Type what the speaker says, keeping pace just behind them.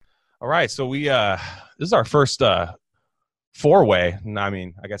All right, so we this is our first four-way. I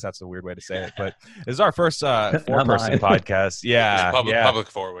mean, I guess that's a weird way to say it, but this is our first four-person podcast. Yeah, Public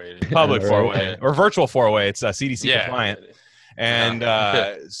four-way. Public Yeah, four-way right. or virtual four-way. It's CDC Yeah. compliant. And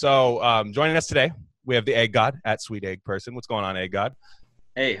joining us today, we have the Egg God at Sweet Egg Person. What's going on, Egg God?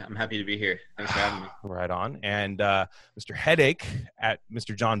 Hey, I'm happy to be here. Thanks for having me. Right on. And Mr. Headache at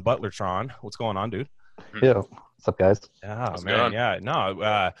Mr. John Butlertron. What's going on, dude? Yeah. What's up, guys? Oh, What's man. going on? Yeah.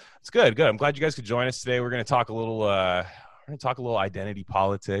 No, it's good. Good. I'm glad you guys could join us today. We're going to talk a little identity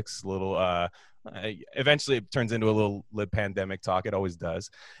politics, eventually it turns into a little lib pandemic talk. It always does.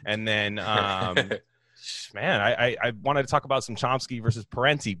 And then, man, I wanted to talk about some Chomsky versus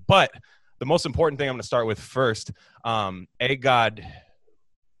Parenti, but the most important thing I'm going to start with first, Egg God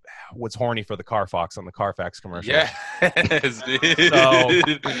was horny for the Carfax on the Carfax commercial. Yes, dude. So,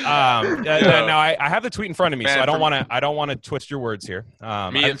 now I have the tweet in front of me, Man, so I don't want to twist your words here.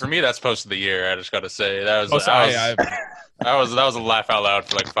 For me, that's post of the year. I just got to say that was that was a laugh out loud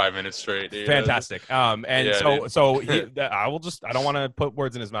for like 5 minutes straight. Dude. Fantastic. I don't want to put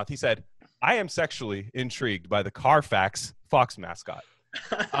words in his mouth. He said, "I am sexually intrigued by the Carfax Fox mascot."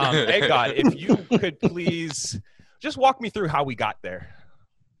 Hey God, if you could please just walk me through how we got there.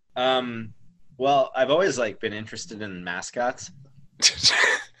 Well, I've always been interested in mascots.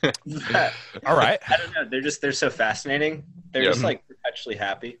 All right. I don't know. They're so fascinating. They're just perpetually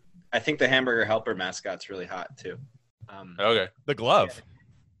happy. I think the Hamburger Helper mascot's really hot too. Okay. The glove.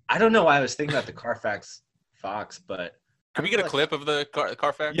 I don't know why I was thinking about the Carfax Fox, but Can we get a clip of the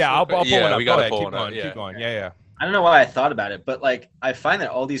Carfax? Yeah, I'll pull one up. We got to Go pull ahead. one up. Keep going. Yeah. I don't know why I thought about it, but I find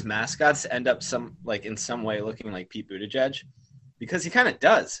that all these mascots end up in some way looking like Pete Buttigieg, because he kind of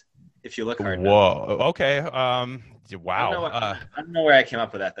does if you look hard enough. Whoa. Okay. Wow. I don't know where I came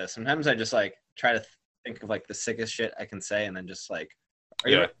up with that though. Sometimes I just try to think of the sickest shit I can say, and then just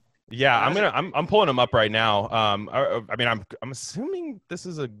Yeah, I'm pulling him up right now. I mean, I'm assuming this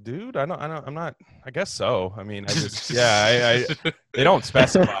is a dude. I'm not. I guess so. I mean, I they don't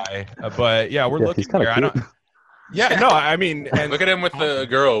specify, but yeah, we're looking here. Cute. I mean, and Look at him with the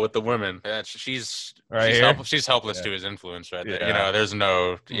girl with the women. Yeah, she's helpless to his influence right there. Yeah. You know, there's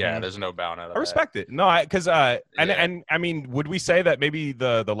no there's no bound out of I respect it. No, because and I mean, would we say that maybe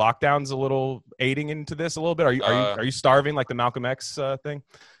the lockdown's a little aiding into this a little bit? Are you starving like the Malcolm X thing?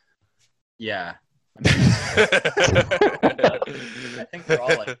 Yeah. I think we're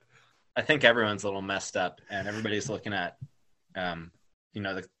all I think everyone's a little messed up, and everybody's looking at,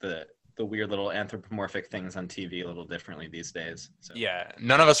 the weird little anthropomorphic things on TV a little differently these days. So. Yeah,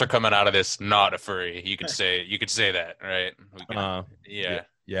 none of us are coming out of this not a furry. You could say that, right?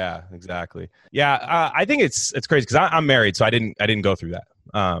 Yeah, exactly. Yeah, I think it's crazy because I'm married, so I didn't go through that.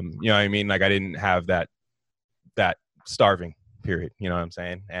 You know what I mean? I didn't have that starving period. You know what I'm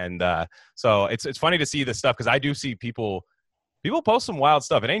saying? And so it's funny to see this stuff because I do see people post some wild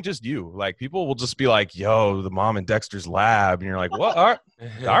stuff. It ain't just you. People will just be like, "Yo, the mom in Dexter's lab," and you're like, "What? All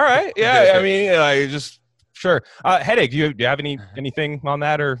right, yeah." I mean, just sure. Headache. Do you have anything on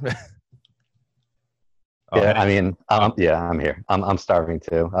that or? Yeah, I mean, I'm here. I'm starving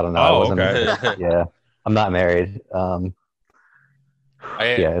too. I don't know. Okay. Yeah, I'm not married.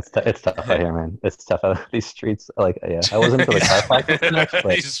 It's tough out here, man. It's tough out these streets. I wasn't really a Carfax much, but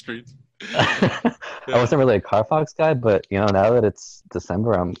these streets. I wasn't really a Carfax guy, but now that it's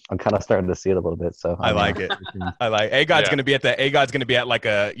December, I'm kind of starting to see it a little bit. So I like it. I like A God's gonna be at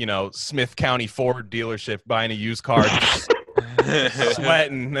a Smith County Ford dealership buying a used car,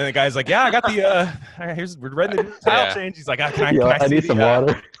 sweating, and the guy's like, "Yeah, I got we're ready to do the tile change." He's like, I need some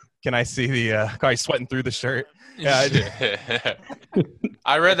water. Can I see the car? He's sweating through the shirt. Yeah.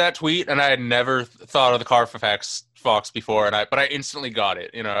 I read that tweet and I had never thought of the Carfax Fox before, but I instantly got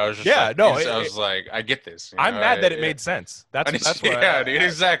it. I was just I was like, I get this. I'm mad that it made sense. That's what dude.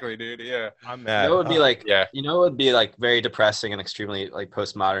 Exactly, dude. Yeah, I'm mad. It would be it would be very depressing and extremely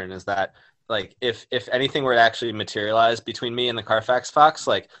postmodern is that if anything were to actually materialize between me and the Carfax Fox,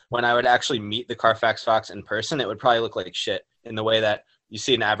 when I would actually meet the Carfax Fox in person, it would probably look like shit in the way that you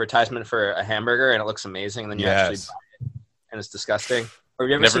see an advertisement for a hamburger and it looks amazing, and then you actually buy it and it's disgusting. Or have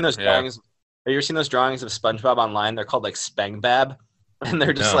you ever seen those drawings? Have you ever seen those drawings of SpongeBob online? They're called Spengbab, and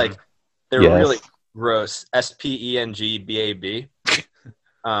they're just they're really gross. SPENGBAB.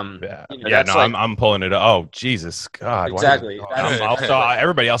 I'm pulling it up. Oh Jesus God! Exactly.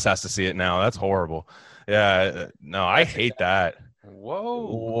 Everybody else has to see it now. That's horrible. Yeah, no, I hate that.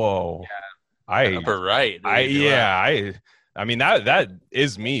 Whoa. Yeah. Upper right. I mean that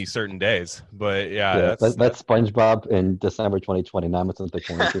is me certain days, but that's SpongeBob in December 2020, not much of the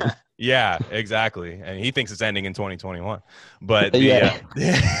quarantine. Yeah, exactly. And he thinks it's ending in 2021, but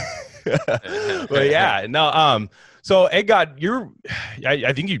But yeah, no. So Eggod,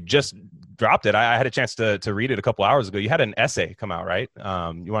 I think you just dropped it. I had a chance to read it a couple hours ago. You had an essay come out, right?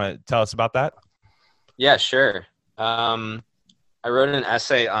 You want to tell us about that? Yeah, sure. I wrote an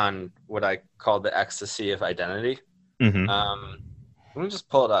essay on what I called the ecstasy of identity. Mm-hmm. Let me just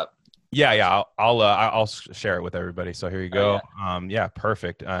pull it up. Yeah. I'll share it with everybody. So here you go. Oh, yeah,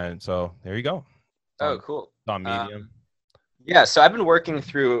 perfect. And so there you go. Cool. It's on Medium. Yeah, so I've been working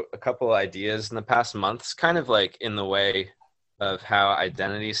through a couple ideas in the past months, kind of like in the way of how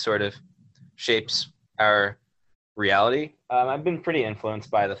identity sort of shapes our reality. I've been pretty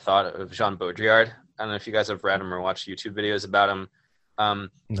influenced by the thought of Jean Baudrillard. I don't know if you guys have read him or watched YouTube videos about him.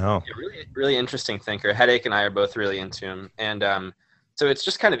 No. A really, really interesting thinker. Headache and I are both really into him. And so it's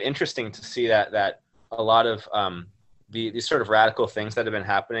just kind of interesting to see that a lot of these sort of radical things that have been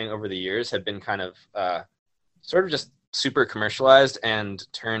happening over the years have been kind of sort of just super commercialized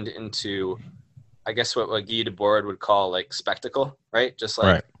and turned into, I guess, what Guy Debord would call like spectacle, right? Just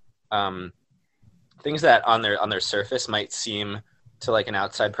like things that on their surface might seem to like an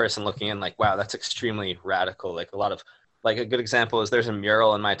outside person looking in like, wow, that's extremely radical. Like a lot of, like a good example is there's a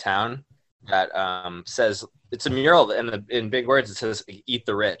mural in my town that says, it's a mural and in big words it says "Eat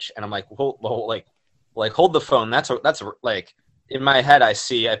the rich," and I'm like, hold the phone. That's like in my head I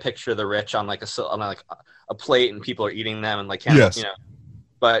picture the rich on like a plate and people are eating them and like yes. You know,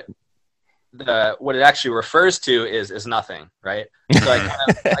 but what it actually refers to is nothing, right? So I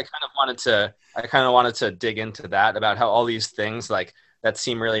kind of wanted to dig into that about how all these things like that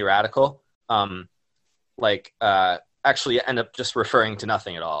seem really radical, actually end up just referring to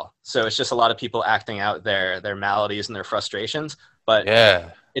nothing at all. So it's just a lot of people acting out their maladies and their frustrations, but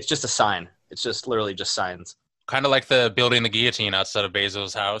it's just a sign. It's just literally just signs. Kind of like the building the guillotine outside of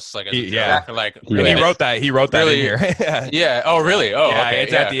Bezos' house. Like, he wrote that. He wrote that really, in here. Yeah. Oh, really? Oh, yeah. okay.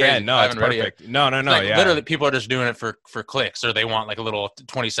 It's at the end. No, it's perfect. No. Like, yeah. Literally, people are just doing it for clicks, or they want like a little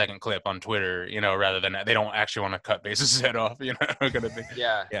 20-second clip on Twitter, you know, rather than they don't actually want to cut Bezos' head off. You know, kind of thing.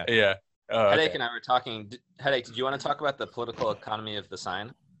 Yeah. Oh, Headache and I were talking. Headache, did you want to talk about the political economy of the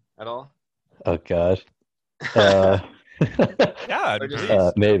sign at all? Oh gosh. Yeah,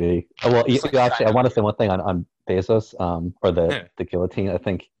 maybe. Well, actually, I want to say one thing on Bezos, or the guillotine. I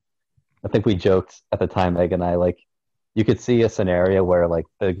think we joked at the time, Meg and I, like, you could see a scenario where like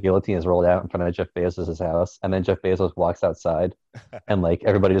the guillotine is rolled out in front of Jeff Bezos' house, and then Jeff Bezos walks outside, and like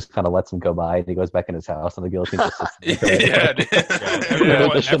everybody just kind of lets him go by, and he goes back in his house, and the guillotine just sits there.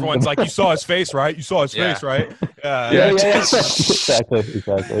 Everyone's like, "You saw his face, right? You saw his face, right?" Yeah. Exactly.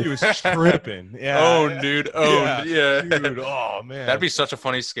 He was tripping. Yeah. Oh, dude. Oh, yeah. Dude. Oh, man. That'd be such a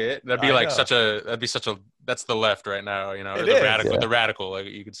funny skit. That'd be that's the left right now, you know, or the radical, like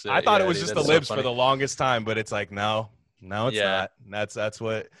you could say. I thought it was just the libs for the longest time, but it's like, no, it's not. That's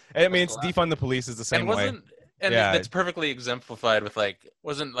what. I mean, it's defund the police is the same way. And that's perfectly exemplified with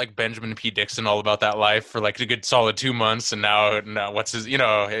wasn't like Benjamin P. Dixon all about that life for like a good solid 2 months, and now what's his, you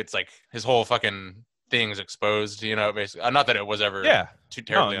know, it's like his whole fucking thing's exposed, you know, basically. Not that it was ever too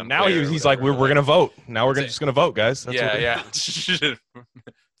terribly unclear. Now he's like, we're gonna vote. Now we're just gonna vote, guys. That's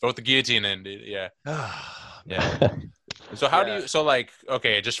vote the guillotine in, dude. Yeah. Yeah. So how do you? So like,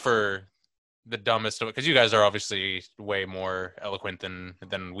 okay, just for the dumbest, because you guys are obviously way more eloquent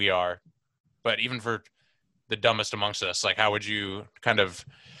than we are, but even for the dumbest amongst us, like, how would you kind of?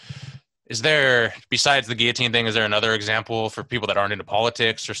 Is there, besides the guillotine thing, is there another example for people that aren't into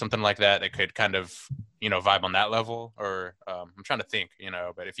politics or something like that that could kind of, you know, vibe on that level? Or I'm trying to think, you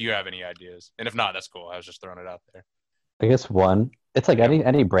know, but if you have any ideas, and if not, that's cool. I was just throwing it out there. I guess it's like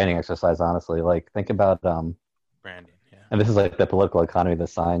any branding exercise, honestly. Like, think about branding, and this is like the political economy, the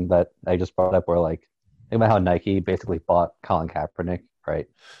sign that I just brought up, where like, think about how Nike basically bought Colin Kaepernick, right?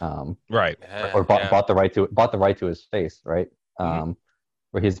 Right. Or bought the right to his face, right?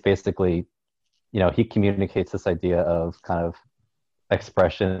 Where he's basically, you know, he communicates this idea of kind of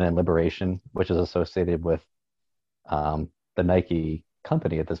expression and liberation, which is associated with the Nike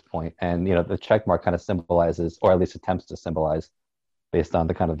company at this point. And, you know, the check mark kind of symbolizes, or at least attempts to symbolize, based on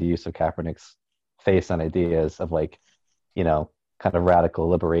the kind of the use of Kaepernick's face and ideas of like, you know, kind of radical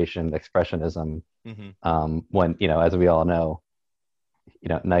liberation, expressionism. When, you know, as we all know, you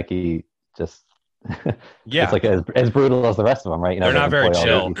know, Nike just it's like as brutal as the rest of them, right? You know, they're not very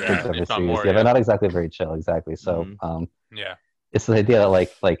chill. They're not exactly very chill, exactly. So it's the idea that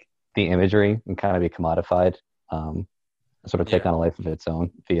like the imagery can kind of be commodified, sort of take on a life of its own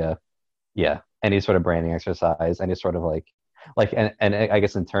via any sort of branding exercise, any sort of like and I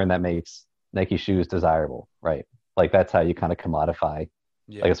guess in turn that makes Nike shoes desirable, right? Like that's how you kind of commodify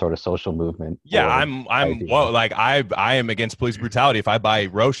like a sort of social movement. Yeah, I'm I am against police brutality if I buy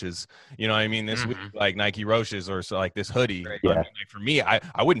Roches. You know what I mean? This week, like Nike Roches or so, like this hoodie. Right. But, I mean, like, for me,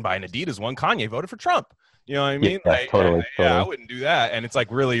 I wouldn't buy an Adidas one. Kanye voted for Trump. You know what I mean? Yeah, like, totally. I wouldn't do that. And it's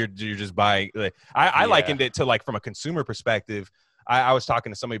like, really, you're just buying. Like, I likened it to, like, from a consumer perspective. I was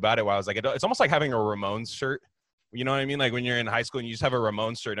talking to somebody about it where I was like, it's almost like having a Ramones shirt. You know what I mean? Like when you're in high school and you just have a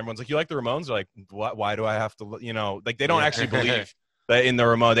Ramones shirt, and everyone's like, "You like the Ramones?" They're like, "What? Why do I have to?" You know, like they don't actually believe that in the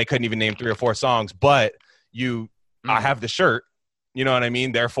Ramones they couldn't even name 3 or 4 songs, but I have the shirt. You know what I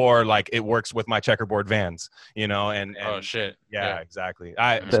mean? Therefore, like it works with my checkerboard Vans. You know, and oh shit, yeah. Exactly.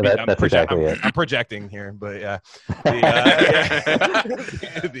 That's exactly it. I'm projecting here, but yeah.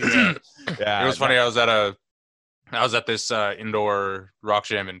 It was funny. I was at this indoor rock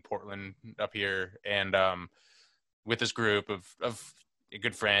jam in Portland up here, and with this group of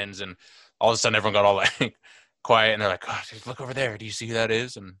good friends, and all of a sudden everyone got all like quiet, and they're like, "Oh, dude, look over there. Do you see who that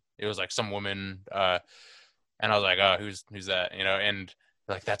is?" And it was like some woman, and I was like, "Oh, who's that?" You know, and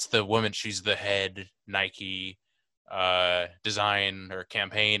like that's the woman. She's the head Nike design or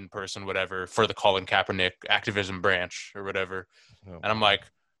campaign person, whatever, for the Colin Kaepernick activism branch or whatever. Oh. And I'm like,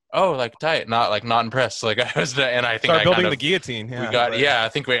 oh, like tight, not impressed. Like I was, and I think start building the guillotine. Yeah, I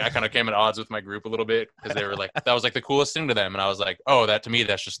think I kind of came at odds with my group a little bit because they were like, that was like the coolest thing to them, and I was like, oh, that to me,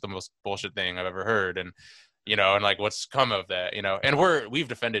 that's just the most bullshit thing I've ever heard, and you know, and like what's come of that, you know, and we've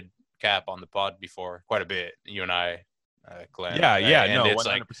defended Cap on the pod before quite a bit, you and I, Glenn. Yeah, and no, it's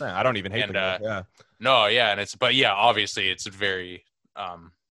 100%. Like, I don't even hate yeah. No, yeah, and but yeah, obviously it's very,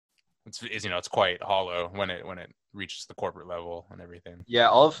 it's you know, it's quite hollow when it reaches the corporate level and everything. Yeah,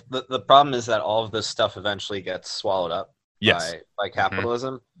 all of the problem is that all of this stuff eventually gets swallowed up by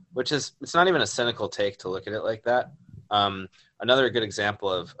capitalism, which is, it's not even a cynical take to look at it like that. Another good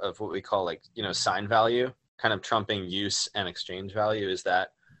example of what we call, like, you know, sign value, kind of trumping use and exchange value, is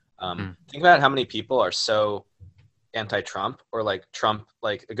that think about how many people are so anti-Trump, or like Trump.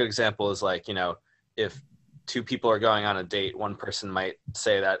 Like a good example is, like, you know, if 2 people are going on a date, one person might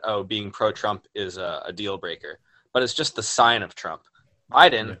say that, oh, being pro-Trump is a deal breaker, but it's just the sign of Trump.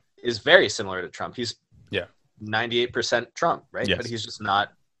 Biden is very similar to Trump. He's 98% Trump, right? Yes. But he's just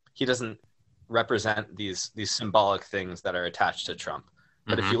not, he doesn't represent these symbolic things that are attached to Trump.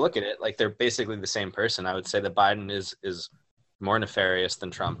 But if you look at it, like, they're basically the same person. I would say that Biden is more nefarious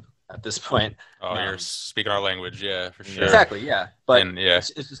than Trump at this point. Oh, you're speaking our language, yeah, for sure. Exactly, yeah. But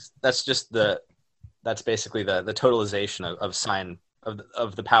it's just, that's basically the totalization of sign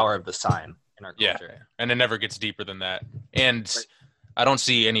of the power of the sign in our culture. Yeah, and it never gets deeper than that. And I don't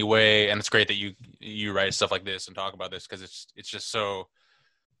see any way, and it's great that you write stuff like this and talk about this, because it's just so.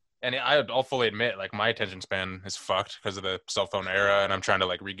 And I'll fully admit, like, my attention span is fucked because of the cell phone era, and I'm trying to,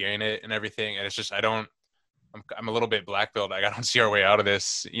 like, regain it and everything. And it's just, I'm a little bit black-pilled. Like, I don't see our way out of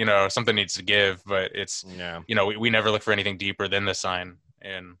this. You know, something needs to give, but it's, you know, we never look for anything deeper than the sign.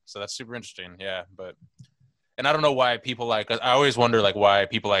 And so that's super interesting. Yeah. And I don't know why people like us. I always wonder, like, why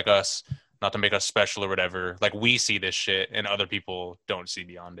people like us, not to make us special or whatever, like, we see this shit and other people don't see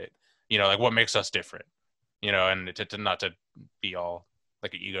beyond it. You know, like, what makes us different, you know, and to not to be all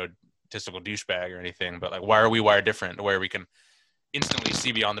like an egotistical douchebag or anything, but like, why are we wired different where we can instantly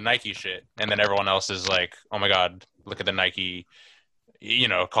see beyond the Nike shit, and then everyone else is like, oh my God, look at the Nike, you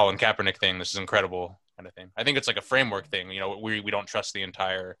know, Colin Kaepernick thing. This is incredible, kind of thing. I think it's like a framework thing. You know, we don't trust the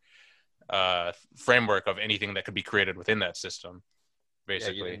entire framework of anything that could be created within that system,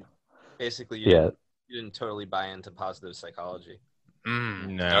 basically. You didn't totally buy into positive psychology.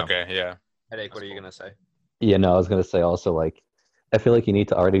 No. Okay, yeah. Headache, what are you going to say? Yeah, no, I was going to say also, like, I feel like you need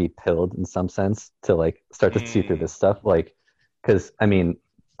to already be pilled in some sense to, like, start to see through this stuff. Like, because, I mean,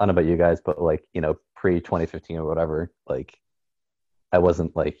 I don't know about you guys, but, like, you know, pre-2015 or whatever, like, I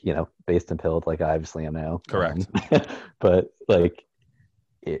wasn't, like, you know, based and pilled like I obviously am now. Correct. But, like,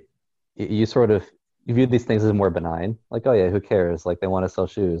 you sort of, you view these things as more benign. Like, oh, yeah, who cares? Like, they want to sell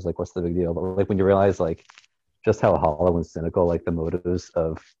shoes. Like, what's the big deal? But, like, when you realize, like, just how hollow and cynical, like, the motives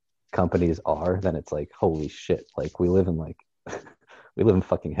of companies are, then it's like, holy shit. Like, we live in, like, we live in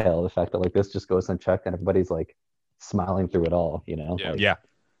fucking hell. The fact that, like, this just goes unchecked and everybody's, like, smiling through it all, you know? Yeah. Like,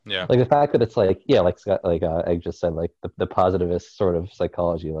 yeah. Like, the fact that it's like, yeah, like Scott, like Egg just said, like, the positivist sort of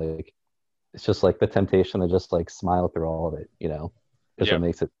psychology, like, it's just like the temptation to just, like, smile through all of it, you know? Because it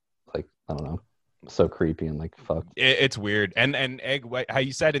makes it, like, I don't know, so creepy and, like, fucked. It's weird. And Egg, how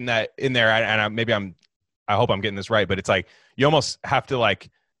you said in there, and I hope I'm getting this right, but it's like you almost have to, like,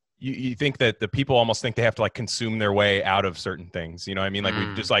 you think that the people almost think they have to, like, consume their way out of certain things. You know what I mean? Like,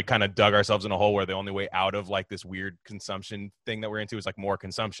 we've just, like, kind of dug ourselves in a hole where the only way out of, like, this weird consumption thing that we're into is, like, more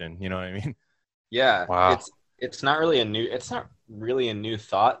consumption. You know what I mean? Yeah. Wow. it's not really a new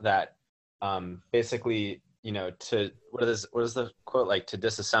thought that basically, what is the quote, like, to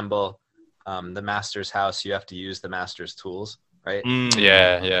disassemble the master's house, you have to use the master's tools, right?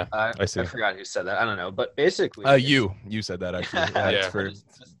 Yeah. I see. I forgot who said that. I don't know, but basically, you said that actually.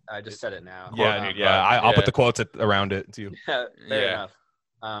 I just said it now. I'll put the quotes around it too. Yeah, fair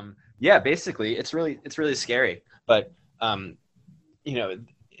enough. Basically, it's really scary. But the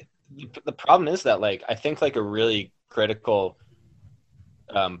problem is that, like, I think, like, a really critical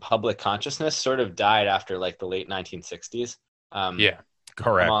public consciousness sort of died after, like, the late 1960s.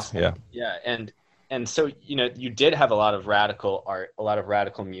 Correct. And so, you did have a lot of radical art, a lot of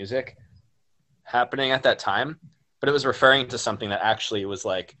radical music happening at that time, but it was referring to something that actually was,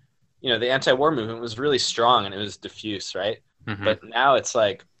 like, the anti-war movement was really strong and it was diffuse, right? Mm-hmm. But now it's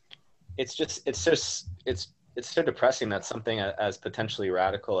like, it's so depressing that something as potentially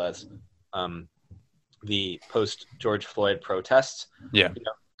radical as the post George Floyd protests. Yeah.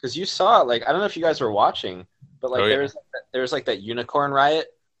 Because you saw, like, I don't know if you guys were watching, but, like, there was like that unicorn riot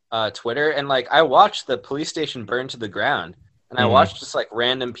Twitter, and, like, I watched the police station burn to the ground, and I watched just, like,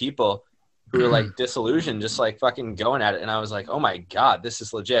 random people who were, like, disillusioned, just, like, fucking going at it, and I was like, oh my god, this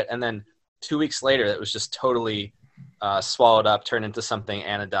is legit. And then 2 weeks later, it was just totally swallowed up, turned into something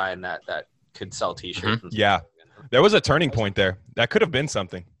anodyne that could sell T-shirts. Yeah, there was a turning point there. That could have been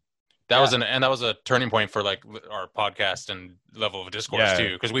something. That was a turning point for, like, our podcast and level of discourse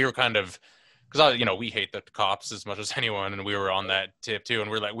too, because we were kind of, because we hate the cops as much as anyone, and we were on that tip too, and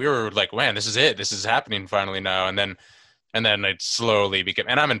we were like, man, this is it, this is happening finally now, and then it slowly became,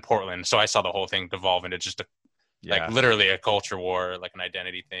 and I'm in Portland, so I saw the whole thing devolve into just like literally a culture war, like an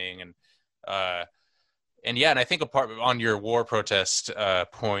identity thing, and I think apart on your war protest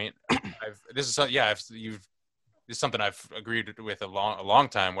point, this is something I've agreed with a long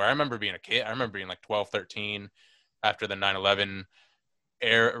time, where I remember being a kid. I remember being like 12, 13 after the 9/11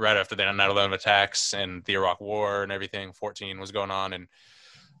 right after the 9/11 attacks and the Iraq War and everything. 14 was going on, and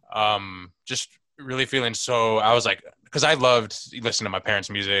just really feeling so. I was like, because I loved listening to my parents'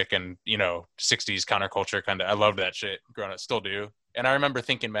 music and 60s counterculture kind of. I loved that shit growing up, still do. And I remember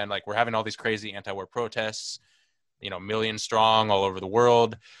thinking, man, like, we're having all these crazy anti-war protests, millions strong all over the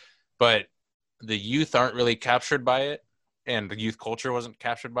world, but the youth aren't really captured by it, and the youth culture wasn't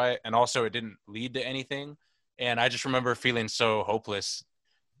captured by it, and also it didn't lead to anything. And I just remember feeling so hopeless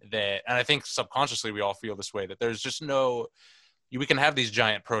and I think subconsciously we all feel this way, that there's just we can have these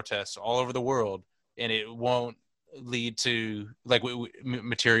giant protests all over the world, and it won't lead to, like,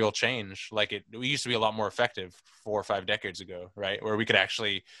 material change. Like, we used to be a lot more effective 4 or 5 decades ago, right? Where we could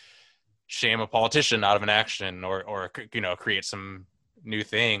actually shame a politician out of an action or create some new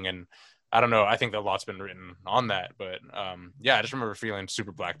thing. And I don't know. I think that a lot's been written on that, but I just remember feeling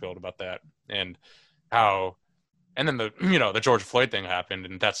super black-pilled about that, and then the George Floyd thing happened,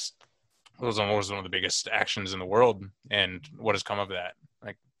 and that was one of the biggest actions in the world. And what has come of that?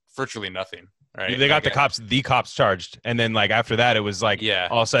 Like, virtually nothing. Right? They got the cops charged, and then, like, after that, it was like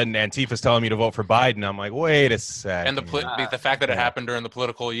all of a sudden Antifa's telling me to vote for Biden. I'm like, wait a second. And the fact that it happened during the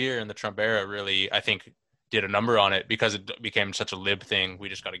political year in the Trump era really, I think, did a number on it, because it became such a lib thing. We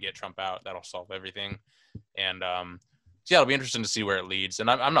just got to get Trump out. That'll solve everything. And it'll be interesting to see where it leads. And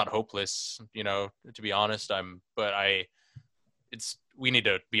I'm not hopeless, to be honest. We need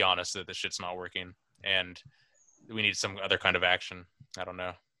to be honest that this shit's not working, and we need some other kind of action. I don't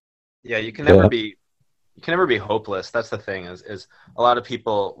know. Yeah, you can never be hopeless. That's the thing, is a lot of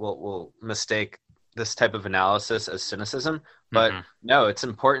people will mistake this type of analysis as cynicism, but no, it's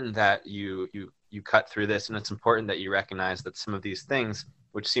important that you cut through this, and it's important that you recognize that some of these things,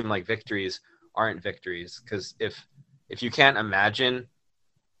 which seem like victories, aren't victories. Because if you can't imagine,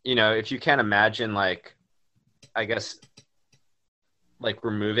 like, I guess, like,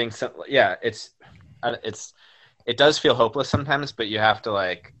 removing some, it does feel hopeless sometimes, but you have to,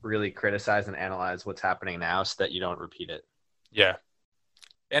 like, really criticize and analyze what's happening now so that you don't repeat it. Yeah.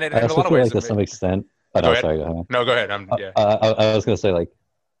 And I also feel like, to some extent, go ahead. No, go ahead. I was going to say, like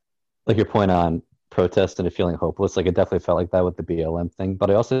your point on protest and it feeling hopeless, like, it definitely felt like that with the BLM thing.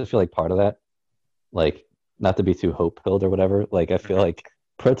 But I also feel like part of that, like, not to be too hope-filled or whatever, like, I feel like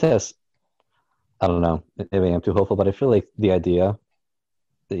protests, I don't know, maybe I'm too hopeful, but I feel like the idea,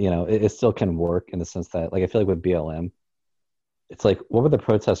 it still can work in the sense that, like, I feel like with BLM, it's like, what were the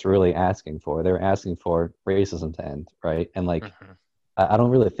protests really asking for? They were asking for racism to end, right? And, like, I don't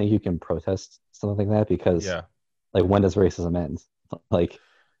really think you can protest something like that, because, like, when does racism end?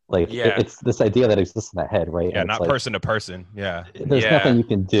 It's this idea that exists in that head, right? Yeah, and not like, person to person. Yeah. There's nothing you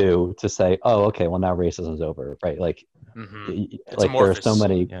can do to say, oh, okay, well, now racism's over, right? Like, Like there are so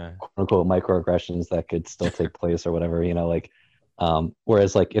many quote unquote microaggressions that could still take place or whatever, like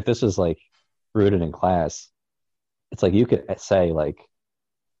whereas like if this was like rooted in class, it's like you could say like,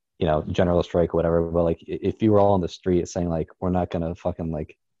 general strike or whatever, but like if you were all on the street saying like we're not gonna fucking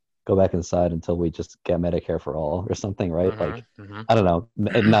like go back inside until we just get Medicare for all or something, right? Like I don't know,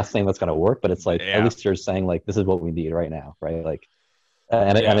 I'm not saying that's gonna work, but it's like at least you're saying like this is what we need right now, right? Like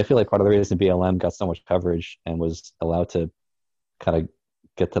and I feel like part of the reason BLM got so much coverage and was allowed to kind of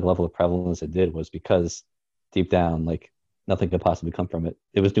get to the level of prevalence it did was because deep down, like nothing could possibly come from it.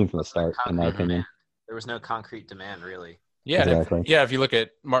 It was doomed from the start, in my opinion. There was no concrete demand, really. Yeah, exactly. If you look at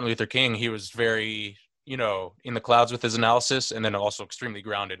Martin Luther King, he was very, in the clouds with his analysis, and then also extremely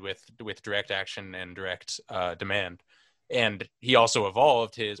grounded with direct action and direct demand. And he also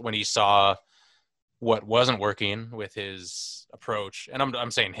evolved when he saw what wasn't working with his approach. And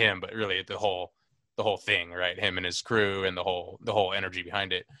I'm saying him, but really the whole thing, right? Him and his crew and the whole energy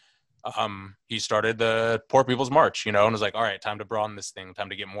behind it. He started the Poor People's March, and was like, all right, time to broaden this thing,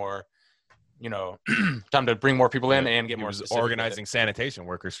 time to get more. Time to bring more people in and get more organizing sanitation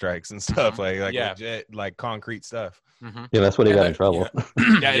worker strikes and stuff like legit, like concrete stuff. Yeah, that's when he got in trouble.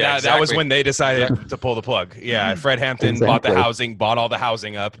 That was when they decided to pull the plug. Yeah, Fred Hampton bought all the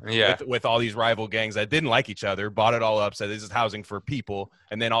housing up with all these rival gangs that didn't like each other, bought it all up, said this is housing for people,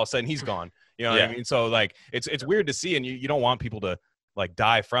 and then all of a sudden he's gone. You know what I mean? So like it's weird to see, and you don't want people to like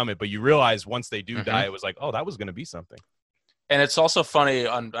die from it, but you realize once they do die, it was like, oh, that was going to be something. And it's also funny,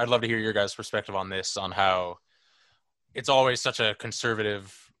 I'd love to hear your guys' perspective on this, on how it's always such a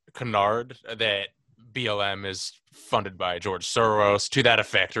conservative canard that BLM is funded by George Soros, to that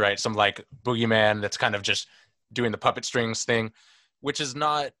effect, right? Some like boogeyman that's kind of just doing the puppet strings thing, which is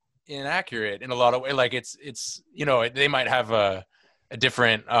not inaccurate in a lot of ways. Like it's they might have a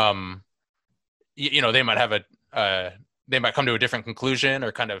different, they might come to a different conclusion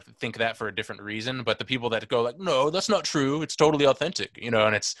or kind of think that for a different reason, but the people that go like, no, that's not true, it's totally authentic, and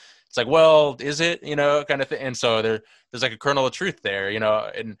it's like, well, is it, kind of thing. And so there's like a kernel of truth there,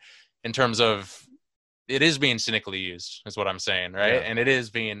 in terms of it is being cynically used, is what I'm saying, right? And it is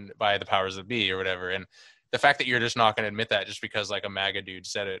being by the powers that be or whatever. And the fact that you're just not going to admit that just because like a MAGA dude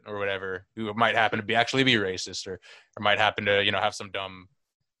said it or whatever, who might happen to be actually be racist or might happen to have some dumb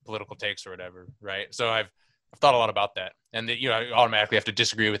political takes or whatever, right? So I've thought a lot about that, and that, you automatically have to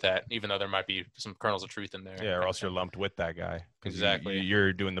disagree with that, even though there might be some kernels of truth in there. Yeah, or else you're lumped with that guy. Exactly.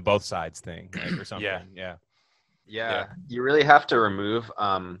 You're doing the both sides thing, like, or something. Yeah. You really have to remove.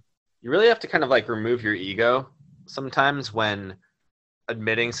 You really have to kind of like remove your ego sometimes when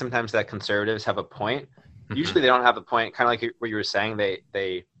admitting sometimes that conservatives have a point. Usually they don't have a point. Kind of like what you were saying,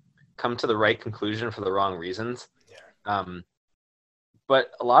 they come to the right conclusion for the wrong reasons.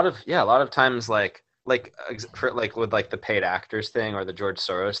 But a lot of times like with like the paid actors thing or the George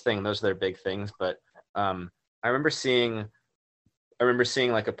Soros thing, those are their big things. But I remember seeing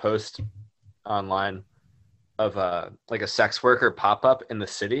like a post online of like a sex worker pop up in the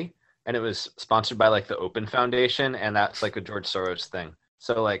city, and it was sponsored by like the Open Foundation, and that's like a George Soros thing.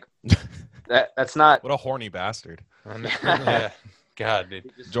 So like that's not. What a horny bastard. Yeah. God,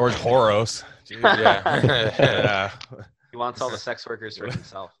 dude. George Soros. Yeah. He wants all the sex workers for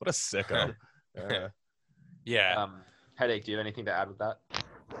himself. What a sicko. Yeah. Headache, do you have anything to add with that?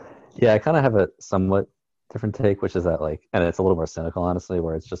 Yeah, I kind of have a somewhat different take, which is that like, and it's a little more cynical, honestly,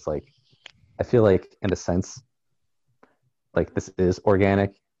 where it's just like, I feel like in a sense, like this is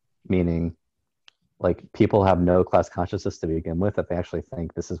organic, meaning like people have no class consciousness to begin with, if they actually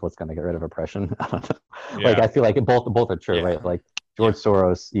think this is what's going to get rid of oppression. I don't know. Like, I feel like both are true, right? Like George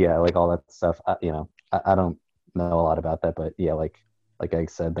Soros, like all that stuff. I don't know a lot about that, but like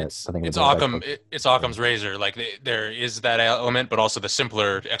Egg said, that it's Occam's razor. Like there is that element, but also the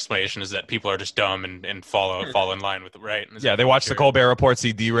simpler explanation is that people are just dumb and fall in line with it, right? They watch the Colbert Report,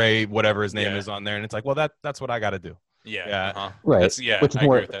 see D-Ray, whatever his name is on there, and it's like, well, that's what I got to do. Right. Which is I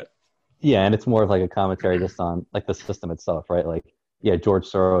agree with that. Yeah, and it's more of like a commentary just on like the system itself, right? Like, George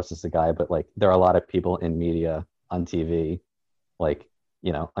Soros is the guy, but like there are a lot of people in media, on TV, like,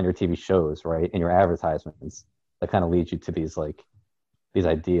 on your TV shows, right? In your advertisements that kind of lead you to these like these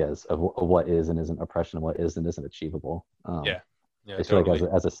ideas of what is and isn't oppression and what is and isn't achievable. I feel totally.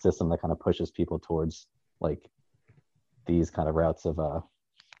 Like as a system that kind of pushes people towards like these kind of routes of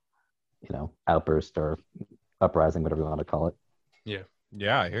outburst or uprising, whatever you want to call it.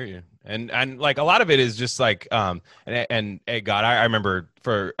 Yeah, I hear you. And like a lot of it is just like and hey, God, I remember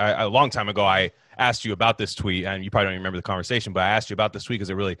for a long time ago I asked you about this tweet, and you probably don't even remember the conversation, but I asked you about this tweet because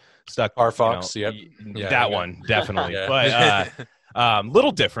it really stuck. Fox, that one definitely. But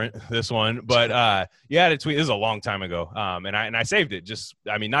Little different this one, but you had a tweet. This is a long time ago, and I saved it. Just,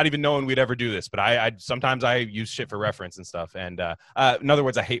 I mean, not even knowing we'd ever do this, but I sometimes I use shit for reference and stuff. And in other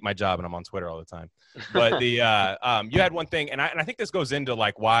words, I hate my job and I'm on Twitter all the time. But the you had one thing, and I think this goes into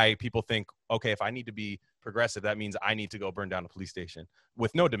like why people think, okay, if I need to be progressive, that means I need to go burn down a police station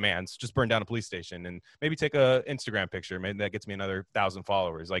with no demands. Just burn down a police station and maybe take a Instagram picture. Maybe that gets me another 1,000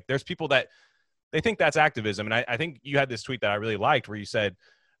 followers. Like, there's people that they think that's activism. And I think you had this tweet that I really liked where you said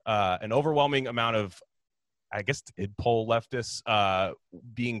an overwhelming amount of, I guess, poll leftists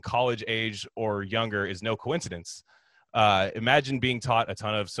being college age or younger is no coincidence. Imagine being taught a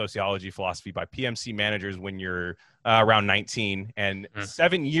ton of sociology, philosophy by PMC managers when you're around 19 and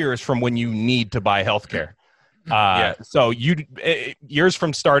 7 years from when you need to buy healthcare. So years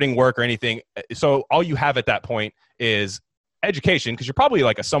from starting work or anything. So all you have at that point is education, because you're probably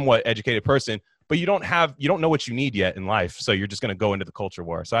like a somewhat educated person, but you don't know what you need yet in life. So you're just going to go into the culture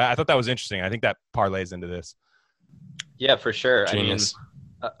war. So I thought that was interesting. I think that parlays into this. Yeah, for sure. Genius. I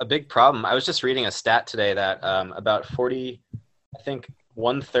mean, a big problem. I was just reading a stat today that about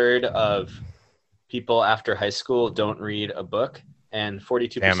 1/3 of people after high school don't read a book, and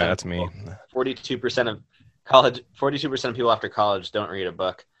 42%. Damn it, that's me. 42% of college. 42% of people after college don't read a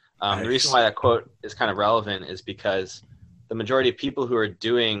book. Nice. The reason why that quote is kind of relevant is because the majority of people who are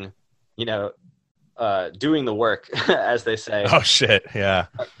doing the work, as they say. Oh shit! Yeah.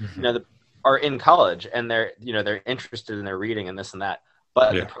 Are in college, and they're interested in their reading and this and that.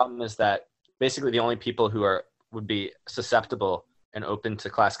 But the problem is that basically the only people who would be susceptible and open to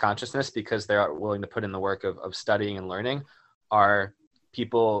class consciousness because they're willing to put in the work of studying and learning are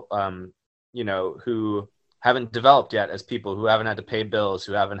people, who haven't developed yet as people, who haven't had to pay bills,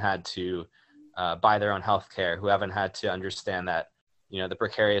 who haven't had to buy their own healthcare, who haven't had to understand that, the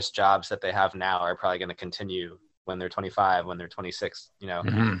precarious jobs that they have now are probably going to continue when they're 25, when they're 26,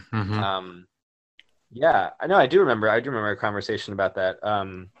 Yeah, I know. I do remember a conversation about that.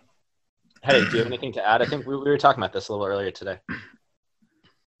 Hey, do you have anything to add? I think we were talking about this a little earlier today.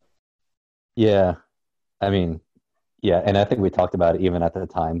 Yeah, I mean, yeah, and I think we talked about it even at the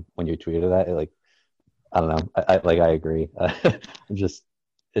time when you tweeted that. I don't know. I agree.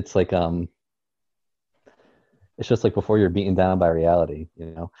 It's like it's just like before you're beaten down by reality,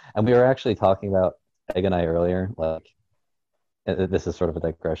 And we were actually talking about Egg and I earlier. Like, this is sort of a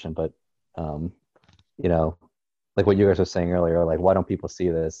digression, but like what you guys were saying earlier, like, why don't people see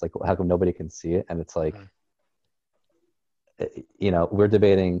this? Like, how come nobody can see it? And it's like, we're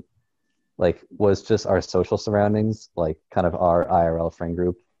debating, like, was just our social surroundings, like kind of our IRL friend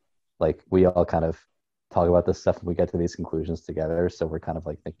group, like we all kind of talk about this stuff and we get to these conclusions together. So we're kind of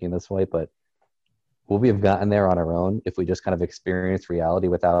like thinking this way, but would we have gotten there on our own if we just kind of experienced reality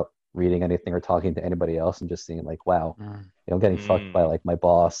without reading anything or talking to anybody else and just seeing like, wow, I'm getting fucked by like my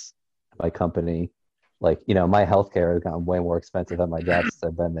boss, my company. Like, my healthcare has gotten way more expensive at my job since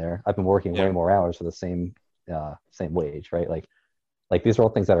I've been there. I've been working way more hours for the same wage, right? Like these are all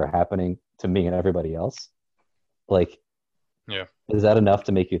things that are happening to me and everybody else. Like, is that enough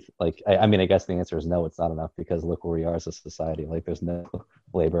to make you I mean, I guess the answer is no, it's not enough, because look where we are as a society. Like, there's no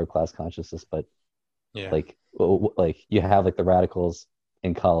labor class consciousness, but like you have like the radicals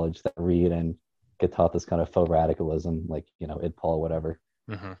in college that read and get taught this kind of faux radicalism, like, id Paul, whatever.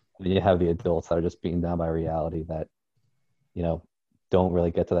 And you have the adults that are just beaten down by reality that, don't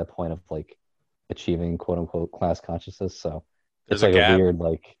really get to that point of like achieving quote unquote class consciousness. So it's like a weird,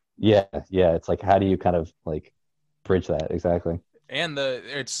 like, it's like, how do you kind of like bridge that? Exactly. And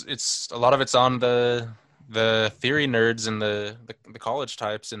it's a lot of it's on the theory nerds and the college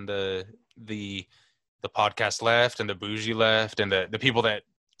types and the podcast left and the bougie left and the people that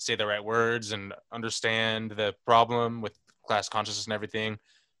say the right words and understand the problem with class consciousness and everything,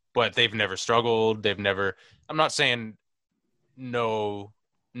 but they've never struggled. I'm not saying no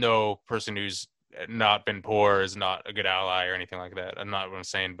person who's not been poor is not a good ally or anything like that. I'm not what I'm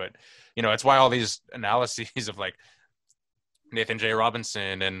saying, but it's why all these analyses of like Nathan J.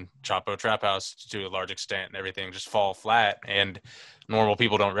 Robinson and Chapo Trap House to a large extent and everything just fall flat, and normal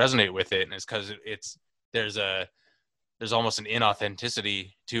people don't resonate with it. And it's because there's almost an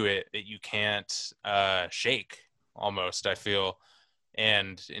inauthenticity to it that you can't shake almost, I feel.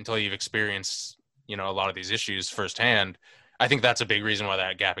 And until you've experienced, a lot of these issues firsthand, I think that's a big reason why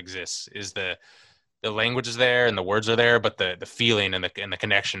that gap exists, is the language is there and the words are there, but the feeling and the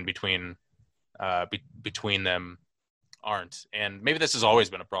connection between them aren't. And maybe this has always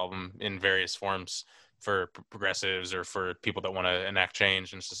been a problem in various forms for progressives or for people that want to enact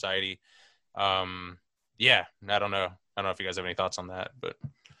change in society. I don't know if you guys have any thoughts on that, but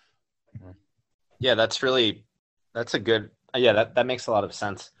yeah, that's a good Yeah, that makes a lot of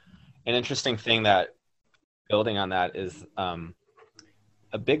sense. An interesting thing that building on that is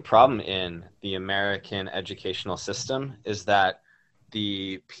a big problem in the American educational system is that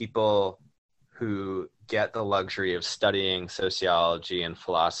the people who get the luxury of studying sociology and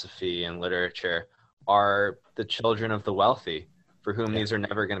philosophy and literature are the children of the wealthy, for whom these are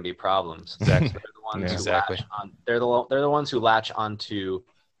never going to be problems. Exactly. So they're the ones who Exactly. latch on. They're the ones who latch onto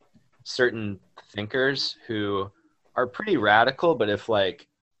certain thinkers who are pretty radical, but if like,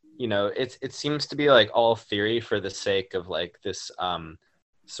 you know, it seems to be like all theory for the sake of like this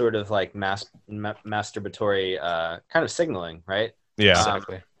sort of like masturbatory kind of signaling, right? Yeah.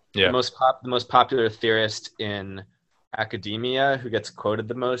 Exactly. Yeah. The most popular theorist in academia who gets quoted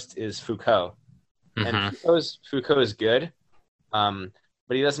the most is Foucault. Mm-hmm. And Foucault is good, but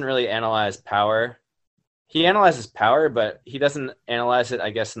he doesn't really analyze power. He analyzes power, but he doesn't analyze it, I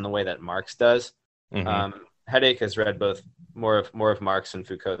guess, in the way that Marx does. Mm-hmm. Headache has read both more of Marx and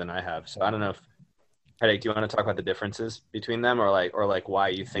Foucault than I have, so I don't know if Headache. Do you want to talk about the differences between them, or like why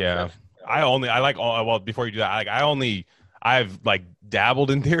you think? Yeah, that? I like all. Well, before you do that, I've like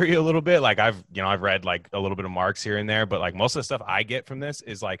dabbled in theory a little bit. Like I've read like a little bit of Marx here and there, but like most of the stuff I get from this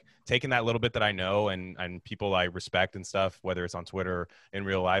is like taking that little bit that I know and people I respect and stuff, whether it's on Twitter or in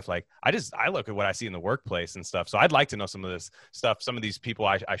real life. Like I look at what I see in the workplace and stuff. So I'd like to know some of this stuff, some of these people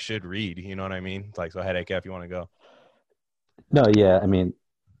I should read, you know what I mean? Like, so Headache, if you want to go. No, yeah, I mean,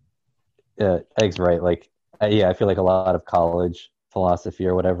 Egg's right. Like, yeah, I feel like a lot of college philosophy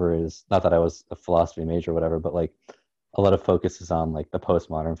or whatever is, not that I was a philosophy major or whatever, but like a lot of focus is on like the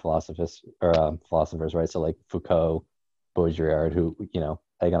postmodern philosophers, right? So like Foucault, Baudrillard, who, you know,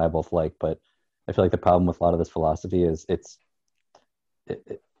 Egg and I both like, but I feel like the problem with a lot of this philosophy is it's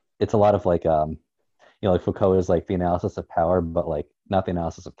a lot of like, you know, like Foucault is like the analysis of power, but like not the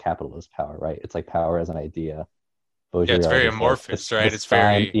analysis of capitalist power, right? It's like power as an idea. Yeah, it's very Baudrillard is amorphous, like right? It's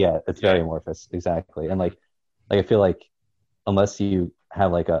very very amorphous, exactly. And like I feel like unless you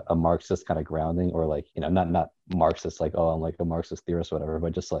have like a Marxist kind of grounding, or like, you know, not Marxist like, oh, I'm like a Marxist theorist or whatever,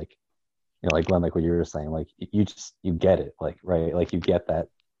 but just like, you know, like Glenn, like what you were saying, like you get it, like, right, like you get that,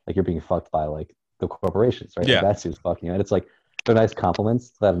 like you're being fucked by like the corporations, right? Yeah. Like, that's who's fucking you. And it's like they're nice compliments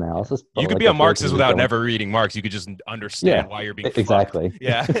to that analysis. But You could like, be a I feel like Marxist if you without go in- never reading Marx. You could just understand why you're being exactly. fucked.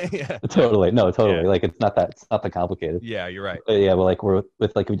 Yeah. Yeah. Totally. No, totally. Yeah. Like it's not that complicated. Yeah, you're right. But yeah, but like we're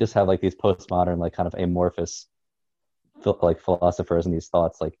with like we just have like these postmodern like kind of amorphous like philosophers and these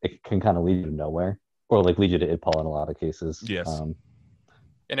thoughts, like it can kind of lead you to nowhere, or like lead you to IPOL in a lot of cases. Yes.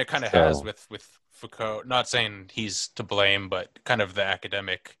 And it kind of has with Foucault, not saying he's to blame, but kind of the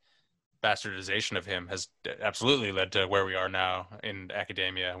academic bastardization of him has absolutely led to where we are now in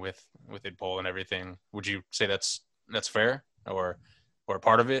academia with IPOL and everything. Would you say that's fair, or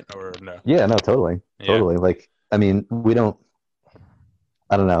part of it, or no? Yeah, no, totally. Like, I mean,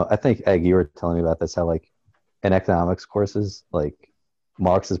 I don't know. I think, Egg, you were telling me about this, how like in economics courses, like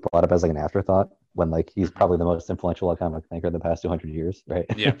Marx is brought up as like an afterthought when like he's probably the most influential economic thinker of the past 200 years, right?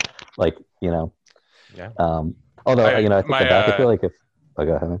 Yeah. Like, you know. Yeah. Although, you know, I think I feel like if go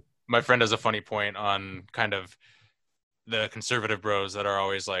ahead. My friend has a funny point on kind of the conservative bros that are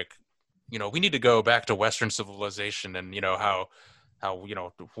always like, you know, we need to go back to Western civilization, and you know how you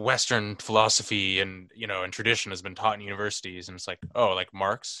know Western philosophy and, you know, and tradition has been taught in universities, and it's like, oh, like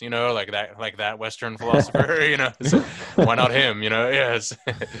Marx, you know, like that Western philosopher, you know, so why not him, you know? Yes.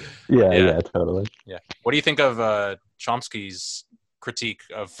 Yeah, totally. Yeah. What do you think of Chomsky's critique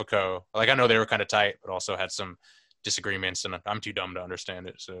of Foucault? Like, I know they were kind of tight, but also had some disagreements, and I'm too dumb to understand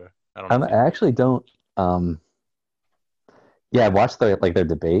it, so I don't know. I actually don't. Yeah, I watched their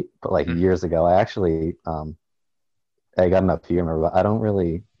debate, but like years ago. I actually I don't know if you remember, but I don't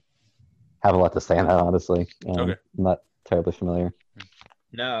really have a lot to say on that, honestly. Okay. I'm not terribly familiar.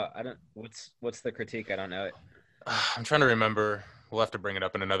 No, I don't. What's the critique? I don't know it. I'm trying to remember. We'll have to bring it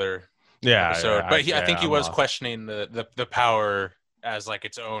up in another episode. Yeah, but I think he was questioning the power as like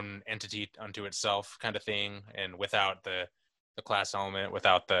its own entity unto itself, kind of thing, and without the class element,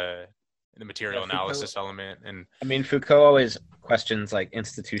 without the material analysis element. And I mean, Foucault always questions like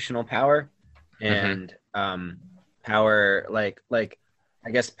institutional power and power, like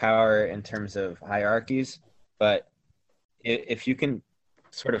I guess power in terms of hierarchies. But if you can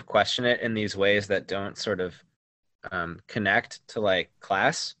sort of question it in these ways that don't sort of connect to like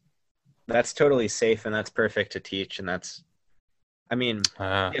class, that's totally safe and that's perfect to teach. And that's, I mean,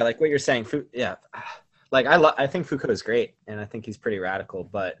 yeah, like what you're saying, yeah. Like I think Foucault is great, and I think he's pretty radical.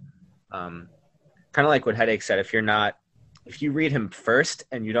 But kind of like what Headache said, if you read him first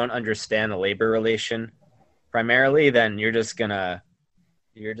and you don't understand the labor relation primarily, then you're just gonna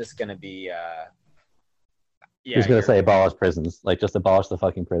be He was gonna say abolish prisons, like just abolish the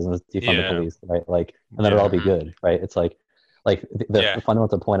fucking prisons, defund the police, right? Like, and then it'll all be good, right? It's like the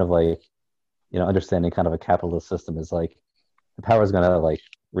fundamental point of like, understanding kind of a capitalist system is like the power is gonna like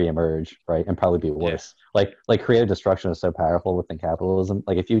reemerge, right, and probably be worse. Like creative destruction is so powerful within capitalism.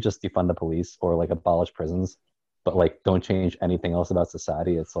 Like if you just defund the police or like abolish prisons, but like don't change anything else about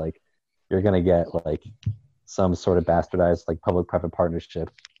society, it's like you're gonna get like some sort of bastardized like public-private partnership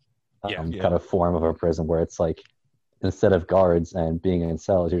kind of form of a prison where it's like instead of guards and being in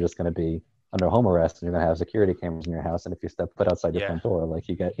cells, you're just going to be under home arrest and you're going to have security cameras in your house. And if you step foot outside your front door, like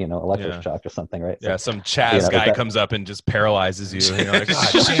you get, electric shock or something, right? Yeah, some Chaz guy comes up and just paralyzes you. Like, God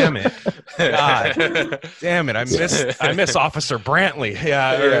damn it. God damn it. I miss Officer Brantley.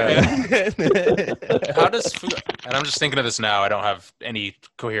 How does food, and I'm just thinking of this now, I don't have any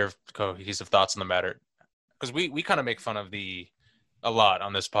cohesive thoughts on the matter. Because we kind of make fun of a lot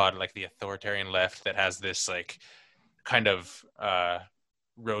on this pod, like the authoritarian left that has this like kind of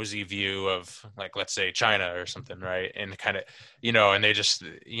rosy view of like, let's say China or something, right? And kind of, and they just,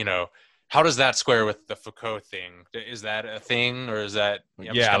 how does that square with the Foucault thing? Is that a thing or is that?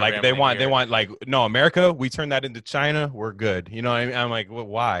 Like they want like, no, America, we turn that into China, we're good. You know what I mean? I'm like, well,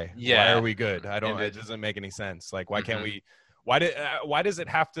 why? Yeah. Why are we good? It doesn't make any sense. Like, why can't we, why does it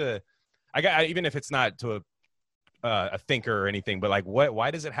have to, even if it's not to a thinker or anything, but like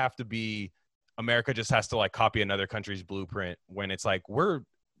why does it have to be America just has to like copy another country's blueprint when it's like we're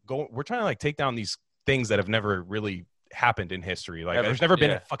trying to like take down these things that have never really happened in history. Like there's never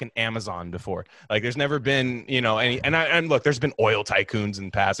been a fucking Amazon before. Like there's never been, any, and look, there's been oil tycoons in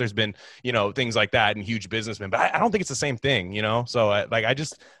the past. There's been, things like that and huge businessmen, but I don't think it's the same thing, So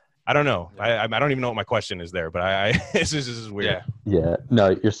I don't know. I don't even know what my question is there, but this is weird. Yeah. No,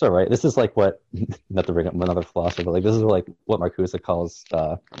 you're so right. This is like what, not to bring up another philosopher, but like this is like what Marcuse calls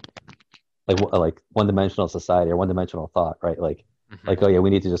like one-dimensional society or one-dimensional thought, right? Like, oh yeah, we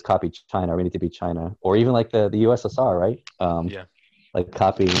need to just copy China, or we need to be China, or even like the USSR, right? Like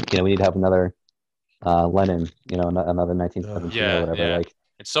copy. We need to have another Lenin, another 1917 or whatever. Yeah. Like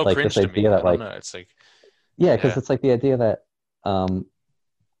it's so like cringe this to me. idea that like, it's like because it's like the idea that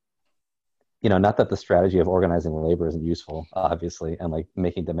not that the strategy of organizing labor isn't useful, obviously, and like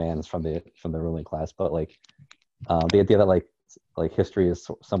making demands from the ruling class, but like the idea that like history is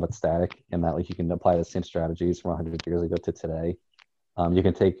somewhat static and that like you can apply the same strategies from 100 years ago to today. You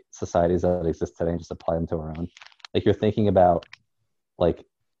can take societies that exist today and just apply them to our own. Like you're thinking about like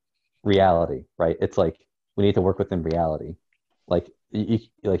reality, right? It's like we need to work within reality. Like you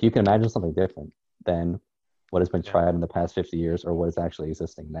can imagine something different than what has been tried in the past 50 years or what is actually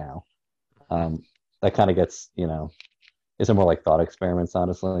existing now. That kind of gets, it's more like thought experiments,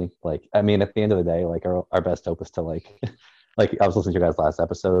 honestly. Like, I mean, at the end of the day, like our best hope is to like, like I was listening to your guys' last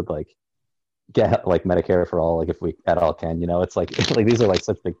episode, like get like Medicare for all, like if we at all can, it's like these are like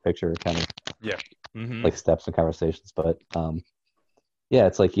such big picture kind of like steps and conversations. But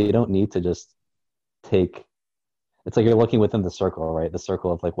it's like you don't need to just take. It's like you're looking within the circle, right? The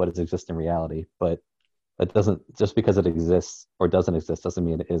circle of like what is exist in reality, but that doesn't, just because it exists or doesn't exist doesn't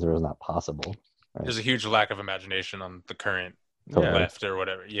mean it is or is not possible. Right? There's a huge lack of imagination on the current left or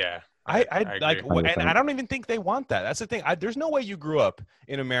whatever. Yeah. I like, and I don't even think they want that. That's the thing. There's no way you grew up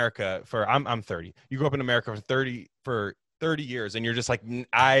in America I'm 30. You grew up in America for 30 years and you're just like,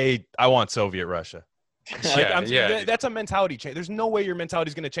 I want Soviet Russia. That's a mentality change. There's no way your mentality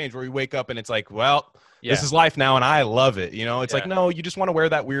is going to change where you wake up and it's like, well, this is life now and I love it. It's like, no, you just want to wear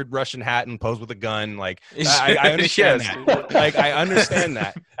that weird Russian hat and pose with a gun. Like I understand that. Like I understand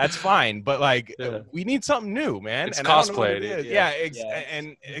that. That's fine. But like we need something new, man. It's cosplay.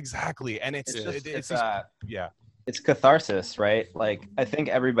 And exactly. And it's catharsis, right? Like I think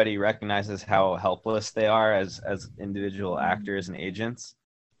everybody recognizes how helpless they are as individual actors and agents.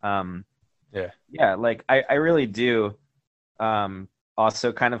 Like I really do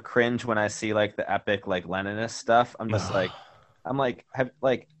also kind of cringe when I see like the epic like Leninist stuff. I'm just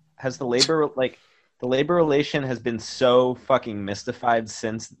has the labor relation has been so fucking mystified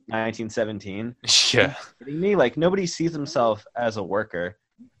since 1917. Yeah. Kidding me? Like nobody sees himself as a worker.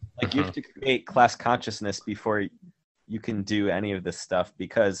 Like you have to create class consciousness before you can do any of this stuff,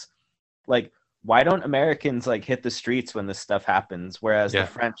 because like why don't Americans like hit the streets when this stuff happens, whereas the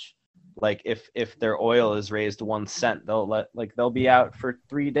French, like if their oil is raised 1 cent, they'll be out for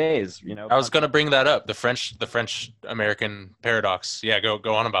 3 days. I was gonna bring that up, the French American paradox. Yeah, go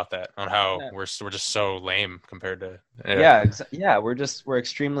on about that, on how we're just so lame compared to. We're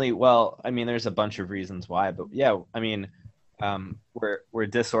extremely well. I mean, there's a bunch of reasons why, but I mean, we're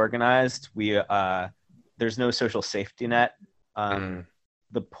disorganized. There's no social safety net.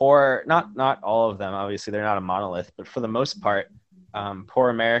 the poor, not all of them, obviously they're not a monolith, but for the most part, poor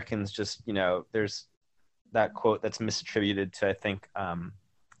Americans just, there's that quote that's misattributed to, I think,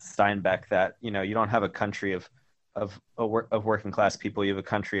 Steinbeck, that, you don't have a country of working class people, you have a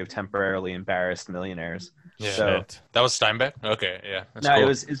country of temporarily embarrassed millionaires. Yeah. So that was Steinbeck? Okay, yeah. That's no, cool. it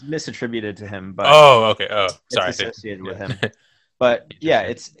was misattributed to him, but okay. Sorry. it's associated with him. But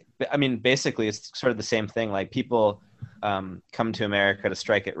yeah, basically it's sort of the same thing. Like, people come to America to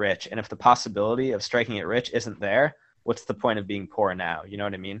strike it rich, and if the possibility of striking it rich isn't there, what's the point of being poor now? You know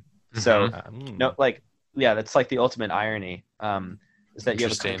what I mean? Mm-hmm. So that's like the ultimate irony, is that you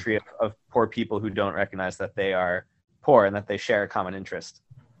have a country of poor people who don't recognize that they are poor and that they share a common interest.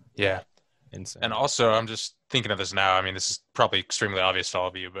 Yeah. Insane. And also, I'm just thinking of this now. I mean, this is probably extremely obvious to all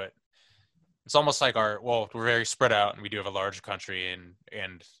of you, but it's almost like we're very spread out, and we do have a large country,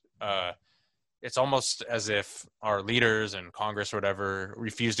 and it's almost as if our leaders and Congress or whatever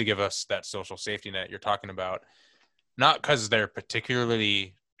refuse to give us that social safety net you're talking about, not because they're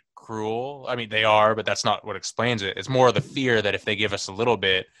particularly cruel. I mean, they are, but that's not what explains it. It's more the fear that if they give us a little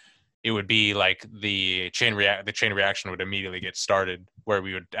bit, it would be like the chain reaction would immediately get started, where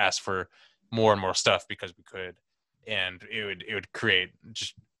we would ask for more and more stuff because we could, and it would create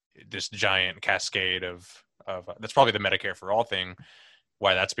just this giant cascade of that's probably the Medicare for all thing,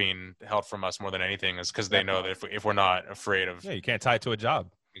 why that's being held from us more than anything, is because they know that if we're not afraid of, you can't tie it to a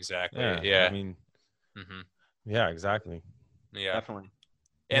job. Exactly. Yeah. I mean, mm-hmm. Yeah, exactly. Yeah, definitely.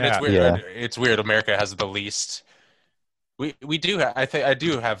 And it's weird. Yeah. It's weird. America has the least. We do.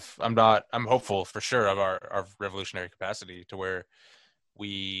 I'm hopeful for sure of our revolutionary capacity, to where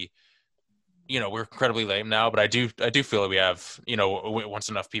we're incredibly lame now, but I do feel that we have, once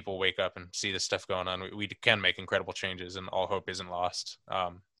enough people wake up and see this stuff going on, we can make incredible changes, and all hope isn't lost.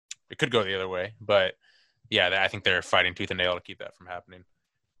 It could go the other way, but yeah, I think they're fighting tooth and nail to keep that from happening.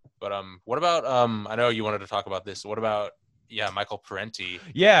 But what about I know you wanted to talk about this. What about Michael Parenti?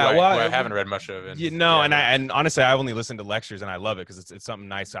 Yeah, who I haven't read much of. And honestly, I've only listened to lectures, and I love it because it's something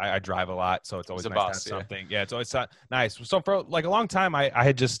nice. I drive a lot, so it's always nice to have something. Yeah, it's always nice. So for like a long time,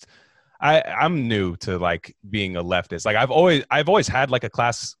 I'm new to like being a leftist. Like I've always had like a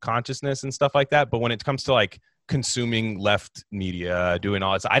class consciousness and stuff like that. But when it comes to like consuming left media, doing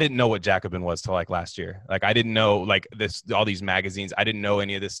all this, I didn't know what Jacobin was till like last year. Like I didn't know like all these magazines. I didn't know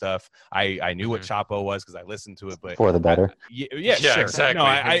any of this stuff. I knew what Chapo was because I listened to it. But for the better. Yeah, sure. Exactly. No,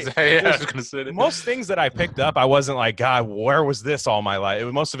 I was gonna say that. Most things that I picked up, I wasn't like, God, where was this all my life?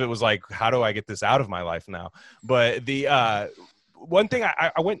 Most of it was like, how do I get this out of my life now? But the one thing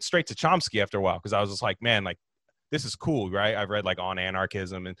I went straight to Chomsky after a while, because I was just like, man, like this is cool, right? I've read like On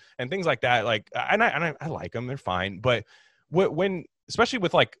Anarchism and things like that. Like, and I like them; they're fine. But when, especially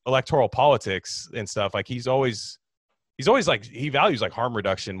with like electoral politics and stuff, like he's always like, he values like harm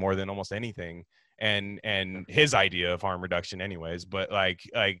reduction more than almost anything, and his idea of harm reduction, anyways. But like.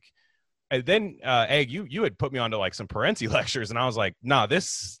 And then, Egg, you had put me onto like some Parenti lectures, and I was like, nah,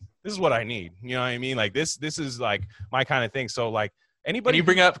 this is what I need. You know what I mean? Like this is like my kind of thing. So like anybody,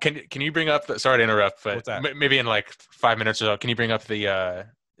 can you bring up sorry to interrupt, but what's that? Maybe in like 5 minutes or so, can you bring up the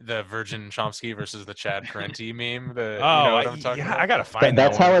Virgin Chomsky versus the Chad Parenti meme? You know what I'm talking about? I gotta find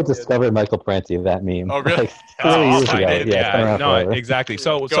That's how I discovered Michael Parenti, that meme. Oh, really? Like 3 years ago. Yeah, no, exactly.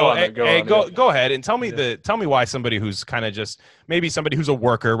 So go ahead and tell me why somebody who's kind of just maybe somebody who's a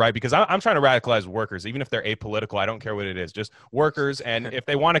worker, right? Because I'm trying to radicalize workers, even if they're apolitical. I don't care what it is, just workers. And if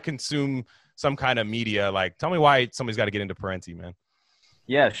they want to consume some kind of media, like tell me why somebody's got to get into Parenti, man.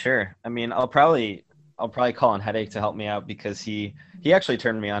 Yeah, sure. I mean, I'll probably call on Headache to help me out, because he actually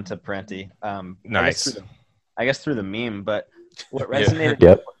turned me on to Parenti. Nice. I guess through the meme. But what resonated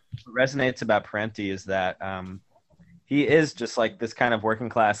what resonates about Parenti is that he is just like this kind of working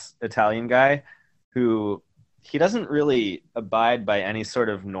class Italian guy who he doesn't really abide by any sort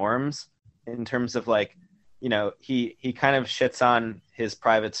of norms in terms of like, he kind of shits on his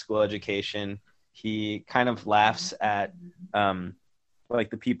private school education. He kind of laughs at like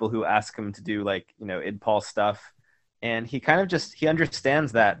the people who ask him to do like, IdPol stuff. And he kind of he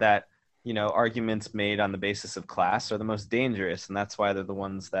understands that arguments made on the basis of class are the most dangerous. And that's why they're the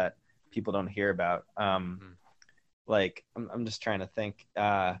ones that people don't hear about. Like, I'm just trying to think,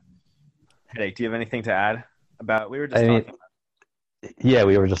 Headache, do you have anything to add about, we were just talking about it. Yeah,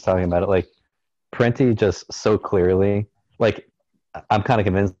 we were just talking about it. Like Parenti just so clearly, like, I'm kind of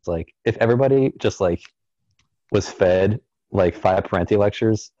convinced, like, if everybody just like was fed like 5 Parenti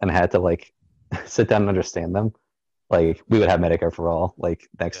lectures and had to like sit down and understand them, like we would have Medicare for all like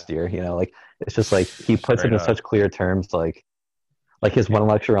next year, like it's just like he puts it in such clear terms, like his one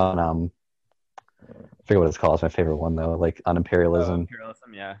lecture on forget what it's called. It's my favorite one though. Like on imperialism.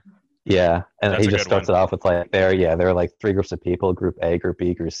 Imperialism, yeah. Yeah, and That's he a just good starts one. it off with like there are like three groups of people: Group A, Group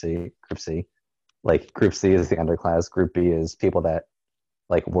B, Group C. Group C, like Group C is the underclass. Group B is people that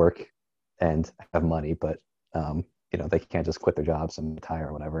like work and have money, but they can't just quit their jobs and retire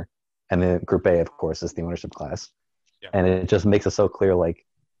or whatever. And then Group A, of course, is the ownership class. Yeah. And it just makes it so clear, like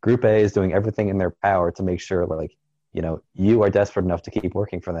Group A is doing everything in their power to make sure, like, you are desperate enough to keep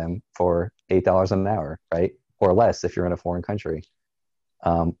working for them for $8 an hour, right? Or less if you're in a foreign country.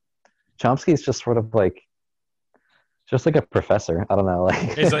 Chomsky is just sort of like, just like a professor. I don't know.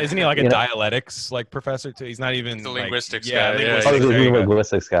 Like, Isn't he like a dialectics like professor too? He's not even He's a like, linguistics yeah, guy. linguistics. oh, he's there a you go.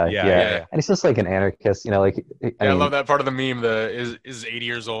 linguistics guy. Yeah, Yeah. yeah. And he's just like an anarchist, like. I love that part of the meme. Is 80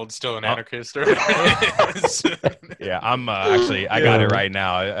 years old still an anarchist? Or Yeah, I'm actually. I got it right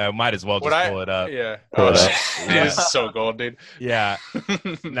now. I might as well just pull it up. Yeah, Pull it up. It is so gold, dude. Yeah,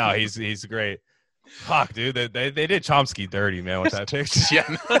 no, he's great. Fuck, dude, they did Chomsky dirty, man, with that picture.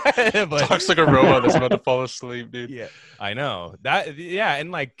 Yeah, But- talks like a robot that's about to fall asleep, dude. Yeah, I know that. Yeah, and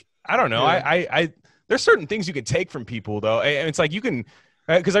like I don't know. Yeah. I there's certain things you can take from people though, and it's like you can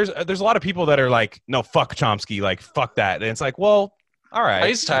because there's a lot of people that are like, no, fuck Chomsky, like fuck that, and it's like, well, all right.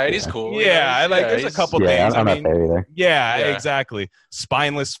 He's tight. He's cool. Yeah, there's a couple things. I'm I not mean, there either. yeah, Yeah. exactly.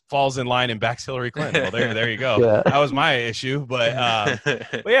 Spineless falls in line and backs Hillary Clinton. Well, there you go. Yeah. That was my issue, but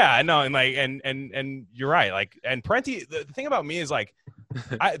yeah, I know, and like, and you're right. Like, and Parenti, the thing about me is like,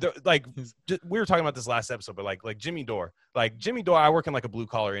 we were talking about this last episode, but like Jimmy Dore, I work in like a blue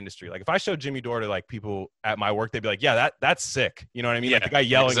collar industry. Like if I showed Jimmy Dore to like people at my work, they'd be like, yeah, that's sick. You know what I mean? Like Yeah, the guy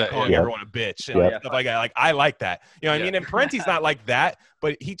yelling and exactly. calling Yeah. everyone a bitch and Yeah. stuff like that. Like I like that. You know what I Yeah. mean? And Parenti's not like that,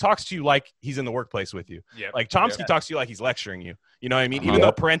 but he talks to you like he's in the workplace with you. Yeah. Like Chomsky talks to you like he's lecturing you. You know what I mean? Even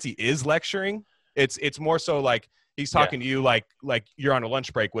though Parenti is lecturing, it's more so like he's talking to you like you're on a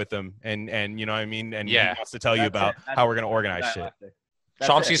lunch break with him, and you know what I mean? And he wants to tell you about how we're gonna organize shit.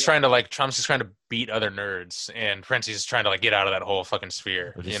 Chomsky's trying to beat other nerds, and Parenti's trying to like get out of that whole fucking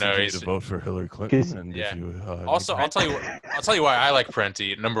sphere. You know, he's to vote for Hillary Clinton. And Yeah. if you, also. I'll tell you why I like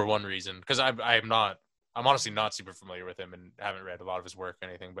Parenti. Number one reason, because I'm honestly not super familiar with him and haven't read a lot of his work or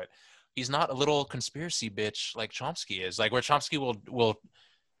anything, but he's not a little conspiracy bitch like Chomsky is. Like where Chomsky will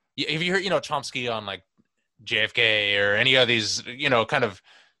if you heard Chomsky on like JFK or any of these kind of,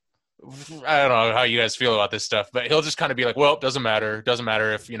 I don't know how you guys feel about this stuff, but he'll just kind of be like, well, doesn't matter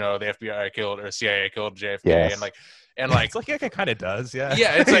if the FBI killed or CIA killed JFK. Yes. and like it's like it kind of does, yeah.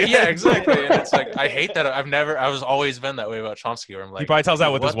 Yeah, it's like exactly. And it's like I hate that. I was always been that way about Chomsky, where I'm like, He probably tells that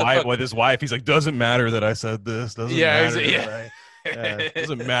with what his the wife. fuck? With his wife, he's like, doesn't matter that I said this. Doesn't matter. It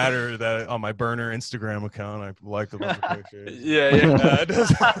doesn't matter that on my burner Instagram account I liked a bunch of pictures. Yeah. It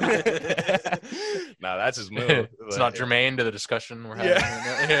doesn't- no, that's his move. It's not germane to the discussion we're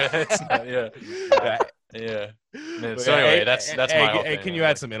having. It's not, yeah. So anyway, that's my whole Hey, thing. can you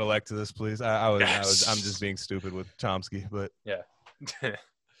add some intellect to this, please? I'm just being stupid with Chomsky, but Yeah.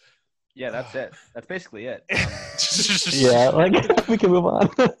 Yeah, that's it. That's basically it. Yeah, like we can move on.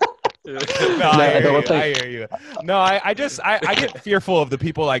 No, I don't think- hear you. No, I get fearful of the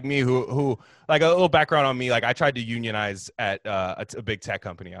people like me who like a little background on me. Like I tried to unionize at a big tech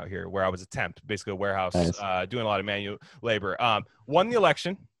company out here where I was a temp, basically a warehouse, Nice. doing a lot of manual labor. Won the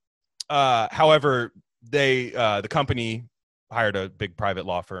election. However, the company hired a big private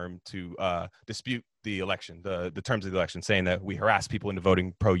law firm to dispute the election, the terms of the election, saying that we harassed people into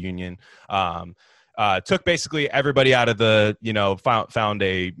voting pro-union. Took basically everybody out of the, found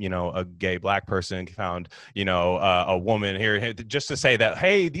a gay black person, found, a woman here just to say that,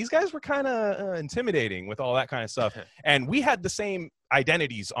 hey, these guys were kind of intimidating with all that kind of stuff. And we had the same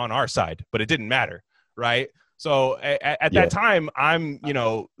identities on our side, but it didn't matter. Right. So at that time, I'm,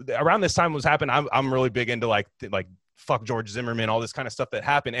 around this time was happening, I'm really big into like fuck George Zimmerman, all this kind of stuff that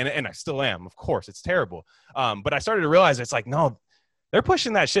happened. And I still am, of course, it's terrible. But I started to realize it's like, no, they're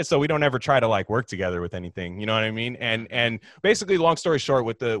pushing that shit so we don't ever try to like work together with anything. You know what I mean? And basically, long story short,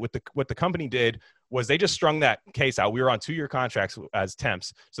 what the company did was they just strung that case out. We were on 2-year contracts as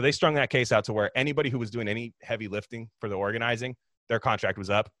temps. So they strung that case out to where anybody who was doing any heavy lifting for the organizing, their contract was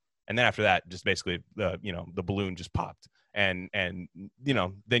up. And then after that, just basically the balloon just popped. And then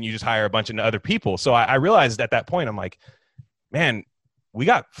you just hire a bunch of other people. So I realized at that point, I'm like, man, we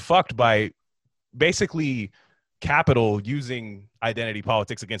got fucked by basically capital using identity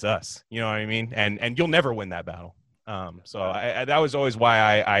politics against us. You know what I mean? And you'll never win that battle. So that was always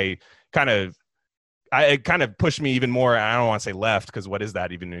why I kind of pushed me even more. I don't want to say left, because what is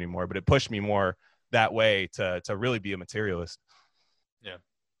that even anymore? But it pushed me more that way to really be a materialist.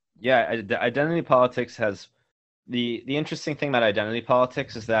 Yeah, identity politics has the interesting thing about identity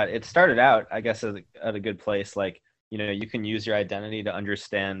politics is that it started out, I guess, at a good place. Like, you know, you can use your identity to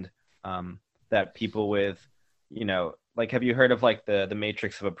understand that people with, you know, like, have you heard of like the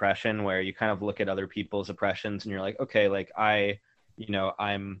matrix of oppression, where you kind of look at other people's oppressions and you're like, okay, like I'm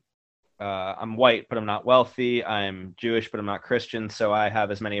white, but I'm not wealthy. I'm Jewish, but I'm not Christian. So I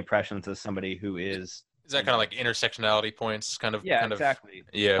have as many oppressions as somebody who is. Is that kind of like intersectionality points? Yeah, exactly.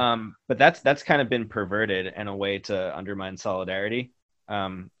 Yeah. But that's kind of been perverted in a way to undermine solidarity.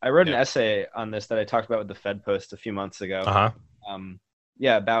 I wrote an essay on this that I talked about with the Fed Post a few months ago. About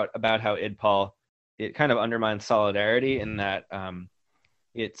how IDPOL, it kind of undermines solidarity in that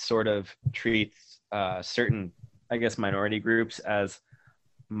it sort of treats certain, I guess, minority groups as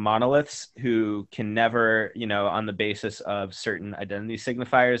monoliths who can never, you know, on the basis of certain identity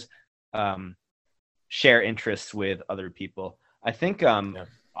signifiers, share interests with other people. I think one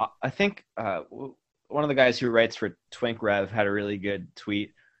of the guys who writes for Twink Rev had a really good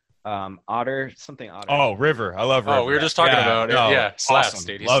tweet. Otter. Oh, River. I love River. Oh, we were just talking about it. Yeah, slaps, awesome.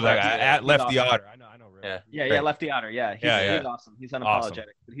 Dude. Love that guy. At Lefty awesome. Otter. I know River. Yeah, Lefty Otter. Yeah, he's awesome. He's unapologetic. Awesome.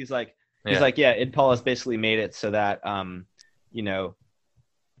 But he's like, IDPOL has basically made it so that, you know,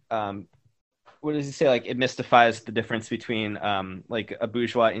 what does he say? Like, it mystifies the difference between like a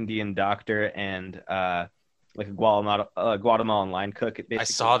bourgeois Indian doctor and like a Guatemalan line cook. I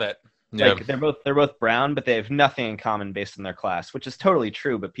saw that. Yeah. Like, they're both brown, but they have nothing in common based on their class, which is totally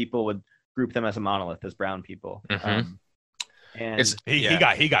true. But people would group them as a monolith, as brown people. Mm-hmm. And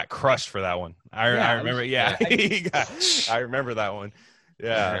he got crushed for that one. I remember. I remember that one.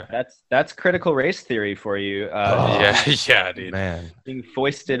 Yeah, that's critical race theory for you. Dude. Man, being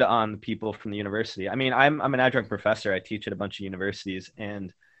foisted on the people from the university. I mean, I'm an adjunct professor. I teach at a bunch of universities,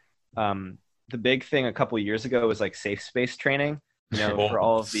 and the big thing a couple of years ago was like safe space training. You know, for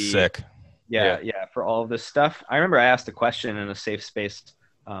all of the sick. For all of this stuff. I remember I asked a question in a safe space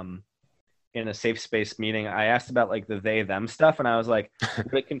meeting. I asked about like the they them stuff, and I was like,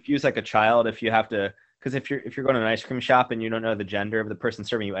 would it confuse like a child if you have to? Because if you're going to an ice cream shop and you don't know the gender of the person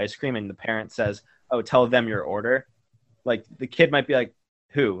serving you ice cream, and the parent says, "Oh, tell them your order," like the kid might be like,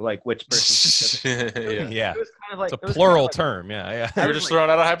 "Who? Like which person?" Yeah. It was kind of like it's a plural term. Yeah. You're just throwing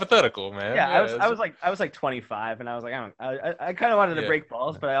out a hypothetical, man. Yeah, I was like 25, and I was like, I kind of wanted to break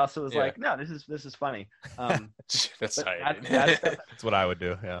balls, but I also was like, no, this is funny. That's tight. That's what I would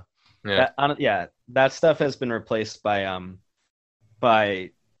do. That stuff has been replaced by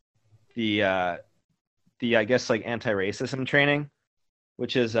the I guess like anti-racism training,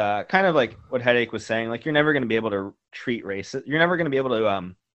 which is kind of like what Headache was saying. Like, you're never going to be able to treat racism. You're never going to be able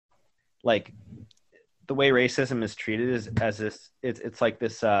to like the way racism is treated is as this. It's like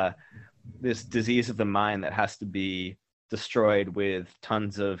this this disease of the mind that has to be destroyed with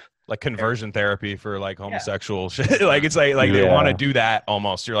tons of like conversion therapy for like homosexual shit. Like it's like they want to do that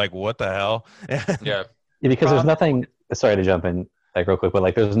almost. You're like, what the hell? Because there's nothing. Sorry to jump in like real quick, but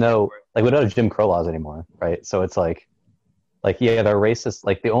like there's no like we don't have Jim Crow laws anymore, right? So it's like they're racist.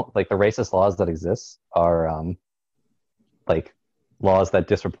 Like the racist laws that exist are like laws that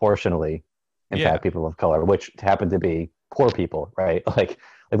disproportionately impact people of color, which happen to be poor people, right? Like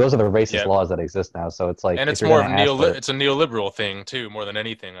those are the racist laws that exist now. So it's like, and it's more of it's a neoliberal thing too, more than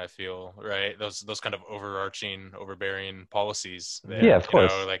anything. I feel, right? Those kind of overbearing policies. That, of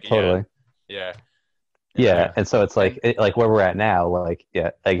course, totally. Yeah, and so it's like where we're at now. Like,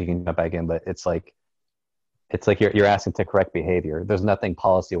 you can jump back in, but it's like you're asking to correct behavior. There's nothing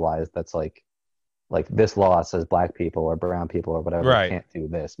policy wise that's like this law says black people or brown people or whatever can't do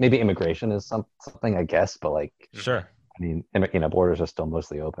this. Maybe immigration is something, I guess, but like sure. I mean, borders are still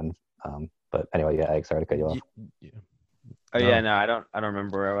mostly open. But anyway, Ike, sorry to cut you off. No, I don't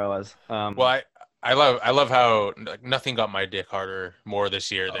remember where I was. Well, I love how nothing got my dick harder more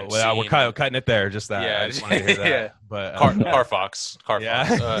this year than we're cutting it there. Just that. Yeah, I just wanted to hear that. But Car Fox.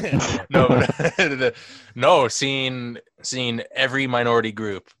 Seeing every minority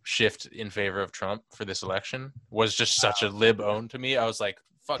group shift in favor of Trump for this election was just such a lib own to me. I was like,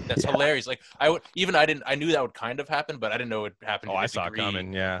 fuck, that's hilarious. Like I knew that would kind of happen, but I didn't know it happened. I saw it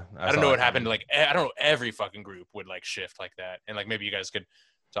coming. Yeah, I don't know what happened. Like I don't know, every fucking group would like shift like that, and like maybe you guys could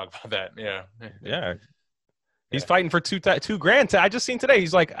talk about that. Yeah. He's fighting for $2,000. I just seen today.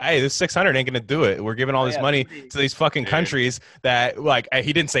 He's like, hey, this 600 ain't gonna do it. We're giving all this money to these fucking countries that, like,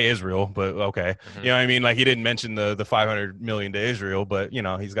 he didn't say Israel, but okay. You know what I mean? Like, he didn't mention the 500 million to Israel, but you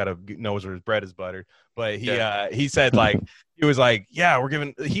know, he's got to know where his bread is buttered. But he said, like, he was like,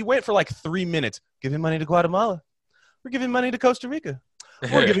 he went for like 3 minutes, giving money to Guatemala. We're giving money to Costa Rica.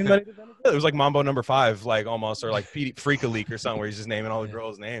 we're giving money to Venezuela. It was like Mambo number 5, like almost, or like Freaka Leak or something, where he's just naming all the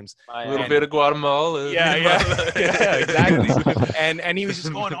girls' names. A little bit of Guatemala. Yeah, exactly. And he was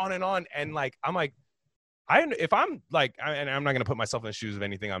just going on, and like I'm like, if I'm like, and I'm not gonna put myself in the shoes of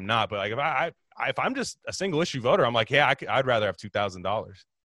anything I'm not, but like if I'm just a single issue voter, I'm like, yeah, I'd rather have $2,000.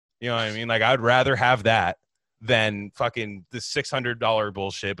 You know what I mean? Like I'd rather have that than fucking this $600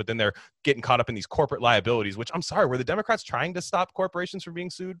 bullshit. But then they're getting caught up in these corporate liabilities, which I'm sorry, were the Democrats trying to stop corporations from being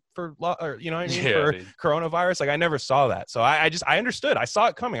sued for or, you know what I mean, for coronavirus? Like I never saw that. So I understood. I saw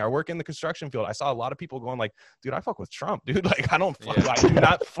it coming. I work in the construction field. I saw a lot of people going like, dude, I fuck with Trump, dude. Like I do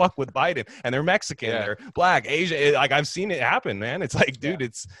not fuck with Biden. And they're Mexican, they're black, Asian. Like I've seen it happen, man. It's like, dude,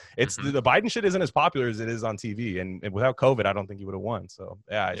 it's the Biden shit isn't as popular as it is on TV. And without COVID, I don't think he would have won. So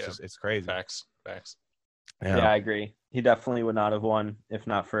it's crazy. Facts. Yeah, I agree. He definitely would not have won if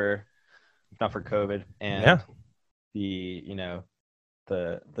not for COVID and the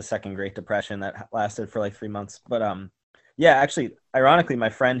second Great Depression that lasted for like 3 months. But actually, ironically, my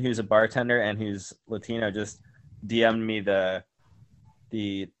friend who's a bartender and who's Latino just DM'd me the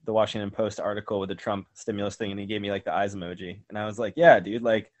Washington Post article with the Trump stimulus thing, and he gave me like the eyes emoji, and I was like, yeah, dude,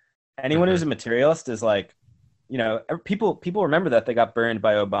 like anyone who's a materialist is like, people remember that they got burned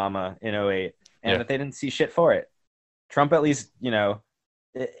by Obama in 2008. And that they didn't see shit for it. Trump, at least,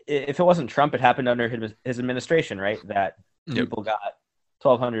 if it wasn't Trump, it happened under his administration, right? That people got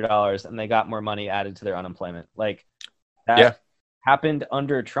 $1,200 and they got more money added to their unemployment. Like that happened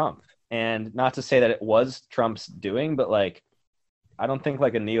under Trump. And not to say that it was Trump's doing, but like, I don't think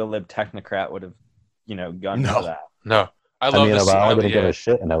like a neolib technocrat would have, gone for that. No, I mean, Obama didn't give a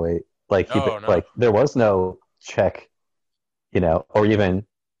shit in 2008. Like there was no check, or even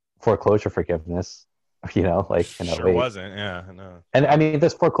foreclosure forgiveness, like sure wasn't. Yeah, no. And I mean,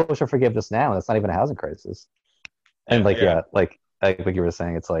 there's foreclosure forgiveness now, and it's not even a housing crisis. And like you were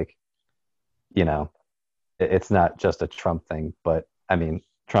saying, it's like, it's not just a Trump thing, but I mean,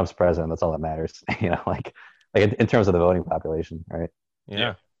 Trump's president. That's all that matters. Like in terms of the voting population, right?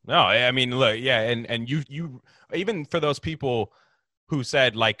 Yeah. No, I mean, look, and you even for those people who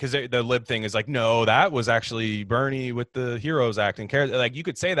said like, because the lib thing is like, no, that was actually Bernie with the Heroes Act and care. Like you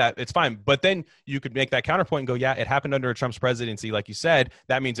could say that, it's fine, but then you could make that counterpoint and go, yeah, it happened under a Trump's presidency, like you said.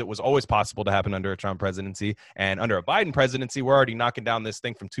 That means it was always possible to happen under a Trump presidency, and under a Biden presidency, we're already knocking down this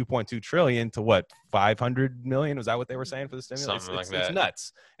thing from 2.2 trillion to what, 500 million? Was that what they were saying for the stimulus? Something like that. It's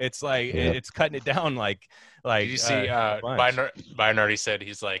nuts. It's like it's cutting it down. Like did you see? Biden already said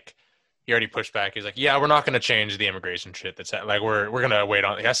he's like. He already pushed back. He's like, "Yeah, we're not going to change the immigration shit. That's like we're going to wait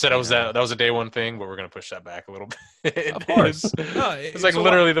on." I said that was a day one thing, but we're going to push that back a little bit. Of course, it's like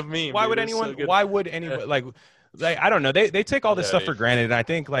literally the meme. Why would anyone? Why would anyone like? I don't know. They take all this stuff for granted, and I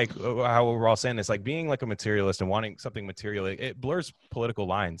think like how we're all saying this, like being like a materialist and wanting something material, it blurs political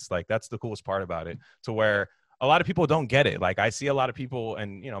lines. Like that's the coolest part about it. To where a lot of people don't get it. Like I see a lot of people,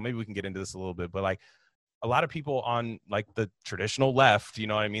 and maybe we can get into this a little bit, but like. A lot of people on like the traditional left, you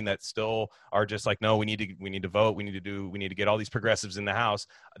know what I mean, that still are just like, no, we need to vote. We need to get all these progressives in the House.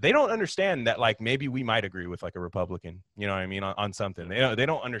 They don't understand that like maybe we might agree with like a Republican, you know what I mean, on something. They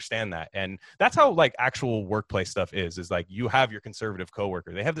don't understand that. And that's how like actual workplace stuff is like you have your conservative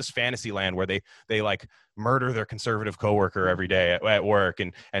coworker. They have this fantasy land where they like murder their conservative coworker every day at work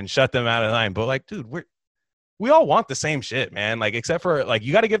and shut them out of line. But like, dude, we all want the same shit, man. Like, except for like,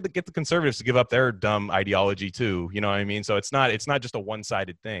 you got to get the conservatives to give up their dumb ideology too. You know what I mean? So it's not just a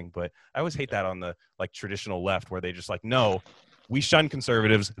one-sided thing, but I always hate that on the like traditional left where they just like, no, we shun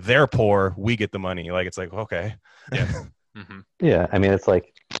conservatives. They're poor. We get the money. Like, it's like, okay. Yeah. Yeah. I mean, it's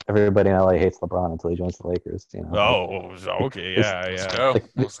like everybody in LA hates LeBron until he joins the Lakers, Oh, okay. Yeah.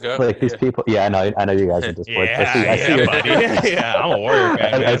 Let's go. Like these people. Yeah, I know you guys are just sports. I'm a Warrior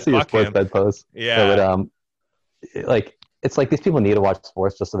fan. I see your sports bed posts. Yeah. So, like it's like these people need to watch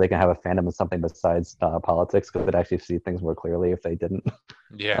sports just so they can have a fandom of something besides politics, because they'd actually see things more clearly if they didn't.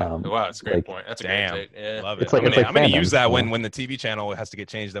 Yeah. Wow, that's a great point. That's a great take. Yeah. Love it. I'm gonna use that when the TV channel has to get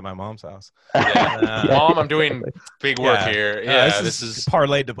changed at my mom's house. Yeah. Mom, I'm doing big work here. Yeah, this is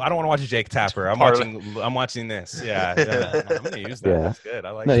parlayed. I don't want to watch Jake Tapper. I'm watching this. Yeah. I'm gonna use that. Yeah. That's good. I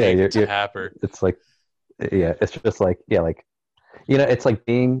like Jake Tapper. It's like, it's just like, it's like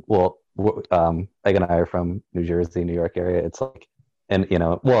being Egg and I are from New Jersey, New York area. It's like, and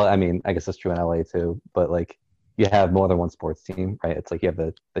I mean, I guess it's true in LA too, but like you have more than one sports team, right? It's like you have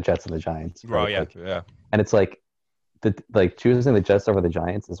the Jets and the Giants. Right? Oh yeah, like, yeah. And it's like choosing the Jets over the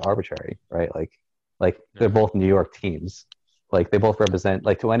Giants is arbitrary, right? Like they're both New York teams. Like they both represent,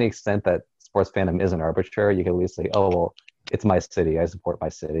 like to any extent that sports fandom isn't arbitrary, you can at least say, oh well, it's my city, I support my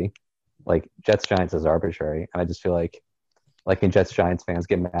city. Like Jets Giants is arbitrary, and I just feel like like when Jets Giants fans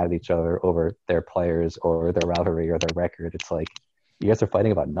get mad at each other over their players or their rivalry or their record, it's like you guys are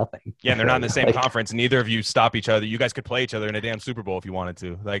fighting about nothing. Yeah, and they're not in the same conference. Neither of you stop each other. You guys could play each other in a damn Super Bowl if you wanted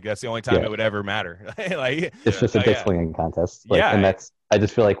to. Like that's the only time it would ever matter. Like it's just a dick swinging contest. Like, and that's I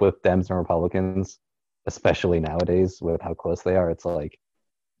just feel like with Dems and Republicans, especially nowadays with how close they are, it's like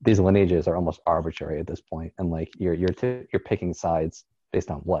these lineages are almost arbitrary at this point, and like you're picking sides based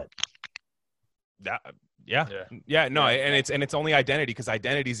on what? No, and it's only identity, because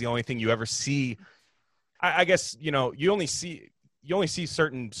identity is the only thing you ever see. I guess you only see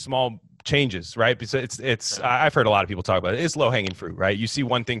certain small changes, right? Because it's I've heard a lot of people talk about it. It's low hanging fruit, right? You see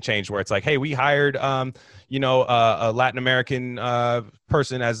one thing change where it's like, hey, we hired a Latin American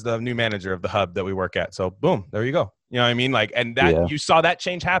person as the new manager of the hub that we work at. So boom, there you go. You know what I mean? Like, and that you saw that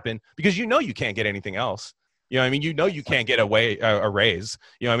change happen because you can't get anything else. You know what I mean? You can't get a raise.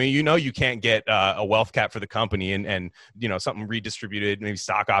 You know what I mean? You can't get a wealth cap for the company and something redistributed, maybe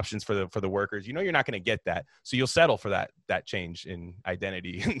stock options for the workers. You're not going to get that. So you'll settle for that change in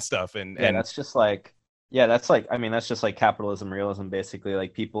identity and stuff. And that's just like capitalism, realism, basically.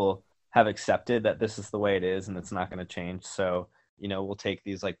 Like people have accepted that this is the way it is and it's not going to change. So, we'll take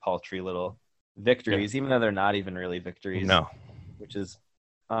these like paltry little victories, even though they're not even really victories. No. Which is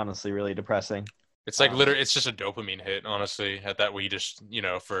honestly really depressing. It's like literally, it's just a dopamine hit, honestly, at that we just, you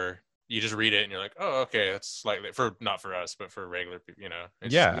just read it and you're like, oh, okay, that's slightly not for us, but for regular people,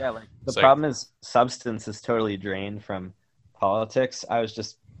 Like the problem is substance is totally drained from politics. I was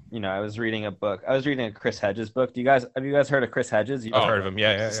just, I was reading a book. I was reading a Chris Hedges book. Have you guys heard of Chris Hedges? I've heard of him.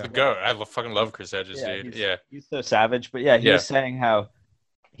 Yeah. The goat. I fucking love Chris Hedges, dude. He's so savage. But he was saying how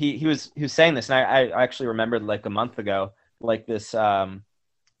he was saying this, and I actually remembered like a month ago, like this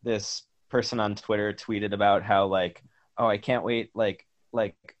person on Twitter tweeted about how like, oh, I can't wait, like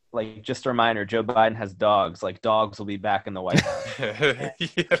just a reminder, Joe Biden has dogs, like dogs will be back in the White House. I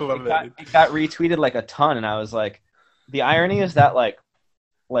love that. It got retweeted like a ton, and I was like, the irony is that like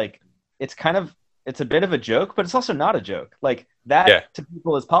it's a bit of a joke, but it's also not a joke. Like that to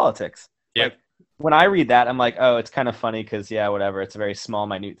people is politics. Yeah. Like, when I read that, I'm like, oh, it's kind of funny because whatever, it's a very small,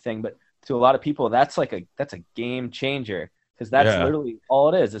 minute thing, but to a lot of people, that's a game changer, because that's literally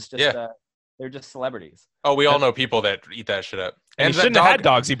all it is. It's just they're just celebrities. Oh, we all know people that eat that shit up. And he shouldn't have had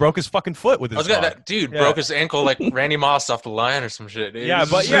dogs. He broke his fucking foot with his dog. That dude broke his ankle like Randy Moss off the line or some shit. Dude. Yeah,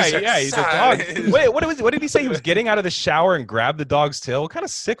 but he's a dog. Wait, what did he say? He was getting out of the shower and grabbed the dog's tail. What kind of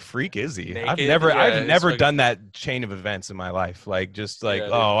sick freak is he? Naked? I've never done that chain of events in my life. Like just like,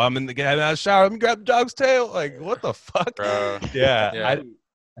 I'm in the shower, let me grab the dog's tail. Like what the fuck? Bro. Yeah.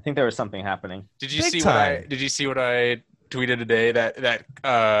 I think there was something happening. Did you see what I tweeted today?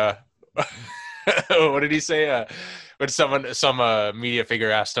 That what did he say? When some media figure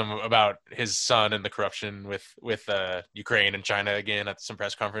asked him about his son and the corruption with Ukraine and China again at some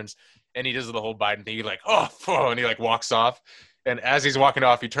press conference, and he does the whole Biden thing, like and he like walks off, and as he's walking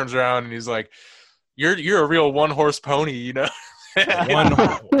off, he turns around and he's like, "You're a real one-horse pony,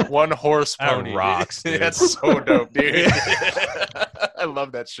 one horse pony." That rocks, dude. That's so dope, dude. I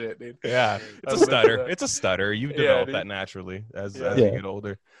love that shit, dude. Yeah, it's a stutter. It's a stutter. You develop that naturally as you get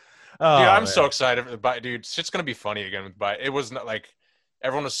older. Oh, dude, I'm so excited for the Biden. Dude, shit's gonna be funny again with Biden. It was not like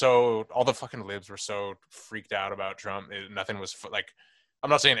everyone was all the fucking libs were so freaked out about Trump. Nothing was like. I'm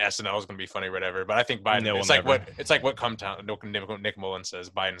not saying SNL is gonna be funny or whatever, but I think Biden. It's like what Nick Mullen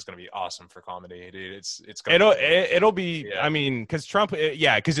says. Biden's gonna be awesome for comedy, dude. It's gonna. It'll be. Yeah. I mean, because Trump.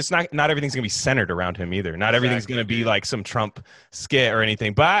 Because it's not everything's gonna be centered around him either. Not everything's gonna be like some Trump skit or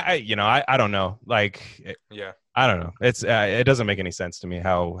anything. But I don't know. Like. I don't know. It's it doesn't make any sense to me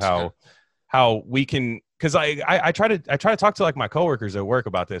how we can, because I try to talk to like my coworkers at work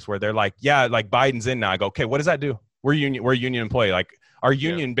about this, where they're like, yeah, like Biden's in now. I go, okay, what does that do? We're a union employee. Like our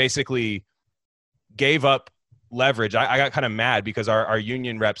union basically gave up leverage. I got kind of mad because our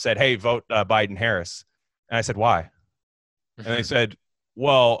union rep said, hey, vote Biden Harris, and I said, why? And they said,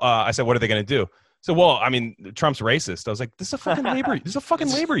 well, I said, what are they going to do? So, well, I mean, Trump's racist. I was like, this is a fucking labor. This is a fucking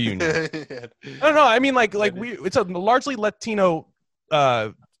labor union. I don't know. I mean, it's a largely Latino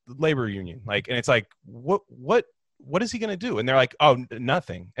labor union. Like, and it's like, what is he gonna do? And they're like, oh,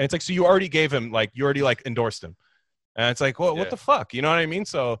 nothing. And it's like, so you already gave him, like, you already like endorsed him. And it's like, well, what the fuck? You know what I mean?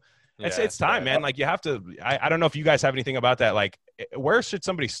 So it's time, man. Like, you have to. I don't know if you guys have anything about that. Like, where should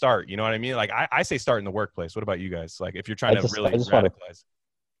somebody start? You know what I mean? Like, I say start in the workplace. What about you guys? Like, if you're trying to really radicalize.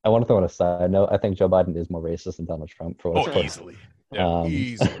 I want to throw in a side note. I think Joe Biden is more racist than Donald Trump. For what easily. Yeah,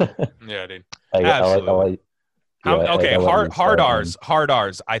 easily. Yeah, dude. Absolutely. Hard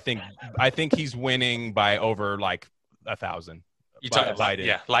R's. I think he's winning by over like 1,000. You talk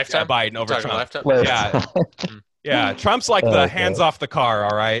Biden. Lifetime. Biden over Trump. Lifetime? Yeah. Yeah, Trump's like the hands off the car,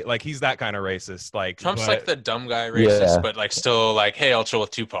 all right? Like he's that kind of racist. Like Trump's like the dumb guy racist, but like still like, hey, I'll chill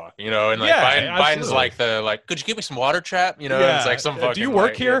with Tupac, you know? And like Biden's like the like, could you give me some water, chap? You know, and it's like some fucking. Do you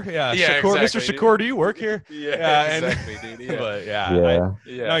work like, here? Yeah, Shakur, exactly. Mr. Shakur, do you work here? Exactly, dude. Yeah. But yeah.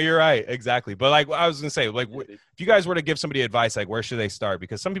 No, you're right, exactly. But like I was gonna say, like if you guys were to give somebody advice, like where should they start?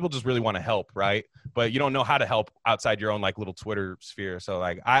 Because some people just really want to help, right? But you don't know how to help outside your own like little Twitter sphere. So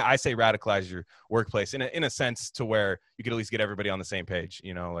like I say radicalize your workplace in a sense to where you could at least get everybody on the same page,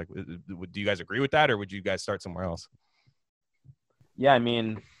 you know? Like do you guys agree with that, or would you guys start somewhere else? Yeah, I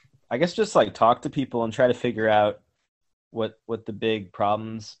mean, I guess just like talk to people and try to figure out what the big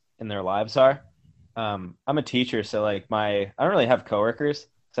problems in their lives are. I'm a teacher, so like I don't really have coworkers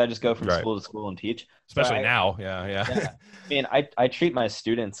because I just go from school to school and teach. Especially so now, yeah. I mean, I treat my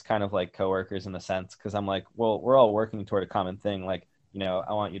students kind of like coworkers in a sense because I'm like, well, we're all working toward a common thing. Like, you know,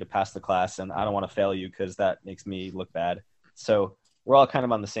 I want you to pass the class, and I don't want to fail you because that makes me look bad. So we're all kind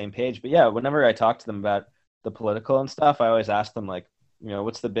of on the same page. But yeah, whenever I talk to them about the political and stuff, I always ask them like, you know,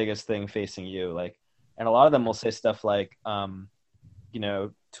 what's the biggest thing facing you? Like, and a lot of them will say stuff like, you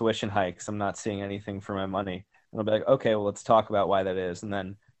know, tuition hikes. I'm not seeing anything for my money. And I'll be like, okay, well, let's talk about why that is. And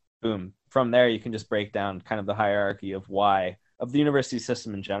then boom, from there, you can just break down kind of the hierarchy of why of the university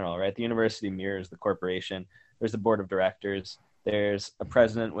system in general, right? The university mirrors the corporation. There's a board of directors. There's a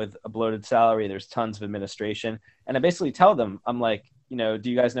president with a bloated salary. There's tons of administration. And I basically tell them, I'm like, you know,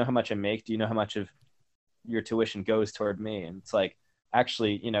 do you guys know how much I make? Do you know how much of your tuition goes toward me? And it's like,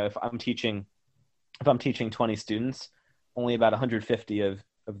 actually, you know, if I'm teaching 20 students, only about 150 of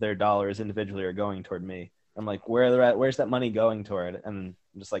their dollars individually are going toward me. I'm like, where's that money going toward? And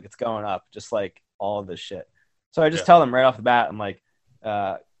I'm just like, it's going up, just like all of this shit. So I just tell them right off the bat, I'm like,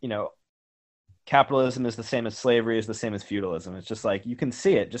 you know, capitalism is the same as slavery, is the same as feudalism. It's just like, you can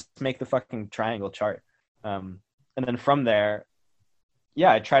see it, just make the fucking triangle chart. And then from there,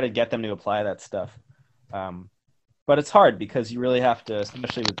 yeah, I try to get them to apply that stuff. But it's hard because you really have to,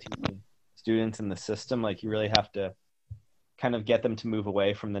 especially with teaching students in the system, like you really have to kind of get them to move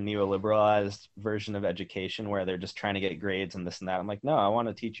away from the neoliberalized version of education where they're just trying to get grades and this and that. I'm like, no, I want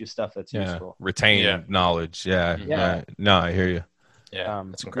to teach you stuff that's useful. Retain knowledge. Yeah. Right. No, I hear you. Yeah,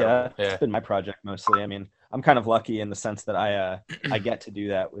 that's incredible. Yeah, it's been my project mostly. I mean, I'm kind of lucky in the sense that I get to do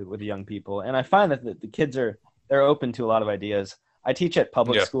that with young people. And I find that the kids they're open to a lot of ideas. I teach at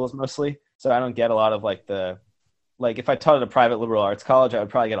public schools mostly, so I don't get a lot of like if I taught at a private liberal arts college, I would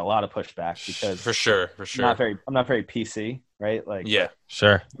probably get a lot of pushback because for sure. I'm not very PC, right? Like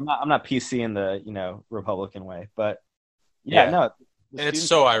sure. I'm not PC in the, you know, Republican way, but no. And it's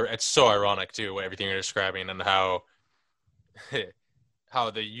so ironic too, everything you're describing and how the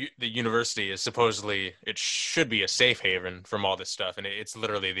university is supposedly, it should be a safe haven from all this stuff, and it's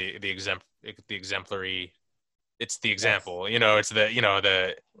literally the exemplary. It's the example, you know. It's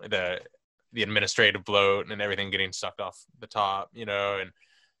the administrative bloat and everything getting sucked off the top, you know, and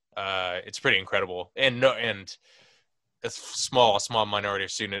it's pretty incredible. And a small minority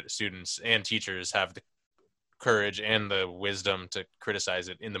of students and teachers have the courage and the wisdom to criticize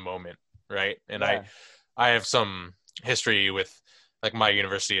it in the moment, right? And I have some history with like my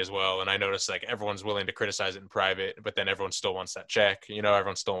university as well, and I noticed like everyone's willing to criticize it in private, but then everyone still wants that check, you know.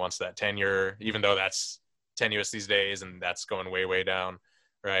 Everyone still wants that tenure, even though that's tenuous these days, and that's going way down,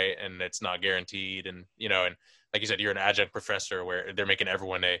 right? And it's not guaranteed, and you know, and like you said, you're an adjunct professor where they're making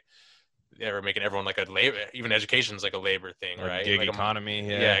everyone like a labor, even education's like a labor thing, like right? Gig like economy.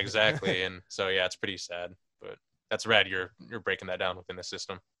 Yeah, exactly. And so it's pretty sad, but that's rad. You're breaking that down within the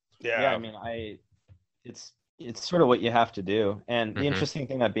system. I mean, it's sort of what you have to do. And the interesting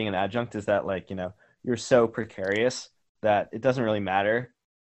thing about being an adjunct is that, like, you know, you're so precarious that it doesn't really matter.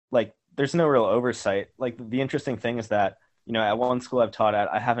 Like, there's no real oversight. Like, the interesting thing is that, you know, at one school I've taught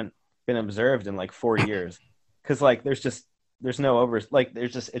at, I haven't been observed in like 4 years because like it's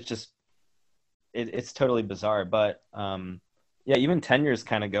totally bizarre. But even tenure is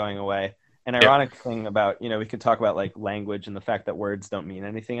kind of going away. An ironic thing about, you know, we could talk about like language and the fact that words don't mean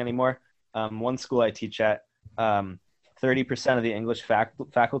anything anymore. One school I teach at, 30% of the English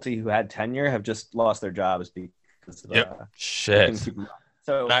faculty who had tenure have just lost their jobs because of shit.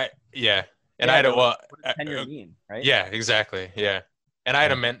 So I had what tenure mean, right? Yeah, exactly. Yeah, and I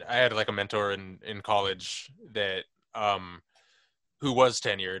had like a mentor in college that who was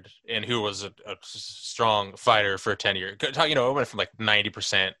tenured and who was a strong fighter for tenure. You know, it went from like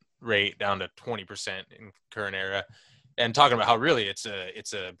 90% rate down to 20% in current era. And talking about how really it's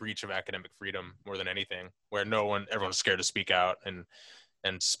a breach of academic freedom more than anything, where everyone's scared to speak out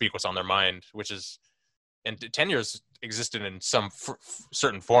and speak what's on their mind, and tenures existed in some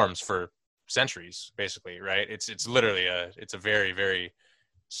certain forms for centuries, basically, right? It's literally it's a very, very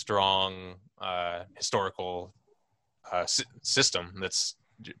strong historical system that's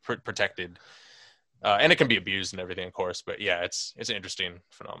protected, and it can be abused and everything, of course. But yeah, it's an interesting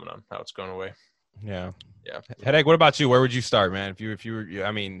phenomenon how it's going away. Yeah. Yeah. Headache, what about you? Where would you start, man? If you were,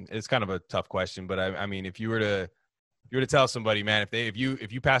 I mean, it's kind of a tough question, but I mean, if you were to tell somebody, man, if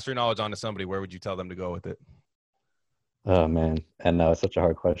you pass your knowledge on to somebody, where would you tell them to go with it? Oh man, and no, it's such a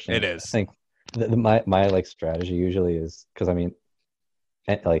hard question. It is. I think my like strategy usually is, because I mean,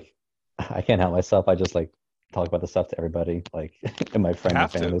 like I can't help myself. I just like talk about the stuff to everybody, like in my friend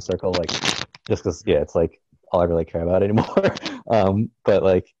and family circle, like just because it's like all I really care about anymore. But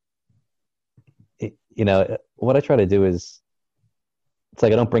like, what I try to do is, it's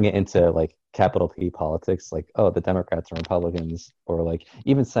like I don't bring it into like capital P politics, like, oh, the Democrats and Republicans, or like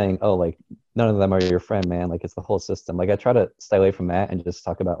even saying, oh, like none of them are your friend, man. Like it's the whole system. Like I try to stay away from that and just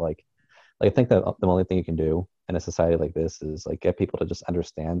talk about like I think that the only thing you can do in a society like this is like get people to just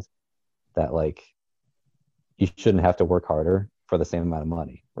understand that like you shouldn't have to work harder for the same amount of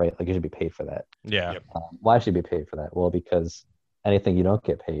money, right? Like you should be paid for that. Yeah. Why should you be paid for that? Well, because anything you don't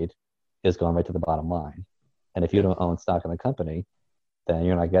get paid is going right to the bottom line. And if you don't own stock in the company, then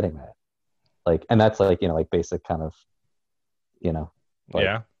you're not getting that. Like, and that's like, like basic kind of,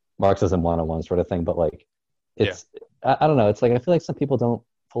 like Marxism 101 sort of thing. But like, it's, I don't know. It's like, I feel like some people don't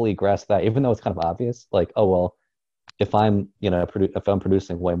fully grasp that, even though it's kind of obvious. Like, oh, well, if I'm, if I'm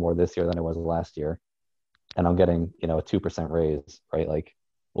producing way more this year than I was last year, and I'm getting, a 2% raise, right? Like,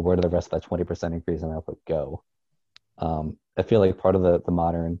 well, where did the rest of that 20% increase in output go? I feel like part of the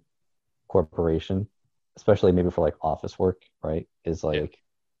modern corporation, especially maybe for like office work, right, is like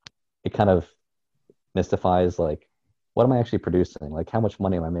it kind of mystifies like, what am I actually producing? Like, how much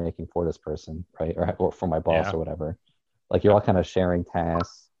money am I making for this person, right, or for my boss or whatever? Like, you're all kind of sharing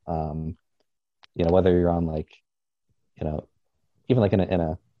tasks. Whether you're on like, even like in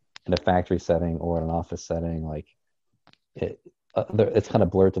a factory setting or in an office setting, like it's kind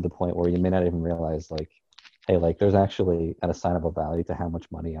of blurred to the point where you may not even realize like, hey, like there's actually an assignable value to how much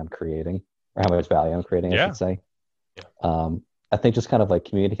money I'm creating, or how much value I'm creating, I should say. I think just kind of like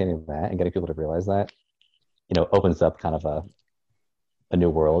communicating that and getting people to realize that, opens up kind of a new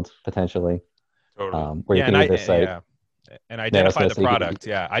world potentially. Totally. Where you can either say, and identify the product.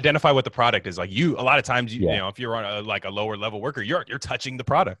 Identify what the product is. Like a lot of times, if you're on a lower level worker, you're touching the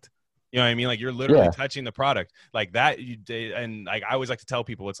product. You know what I mean? Like you're literally touching the product like that. And like, I always like to tell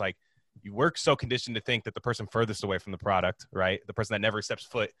people, it's like, you work so conditioned to think that the person furthest away from the product, right, the person that never steps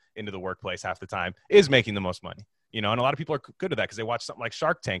foot into the workplace half the time, is making the most money. And a lot of people are good at that because they watch something like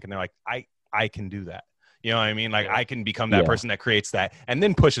Shark Tank and they're like, I can do that. You know what I mean? Like I can become that person that creates that and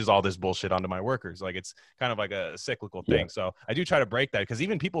then pushes all this bullshit onto my workers. Like it's kind of like a cyclical thing. So I do try to break that, because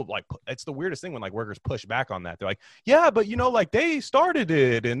even people like, it's the weirdest thing when like workers push back on that. They're like, yeah, but like they started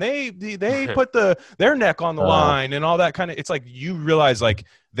it and they put their neck on the line and all that kind of, it's like, you realize like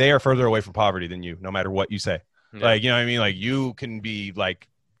they are further away from poverty than you, no matter what you say. Like, you know what I mean? Like you can be like,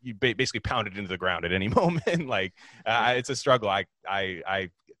 you basically pounded into the ground at any moment. Like it's a struggle. I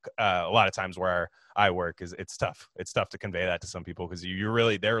a lot of times where I work is it's tough. It's tough to convey that to some people, because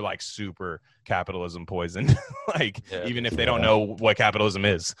they're like super capitalism poisoned. Like even if they don't know what capitalism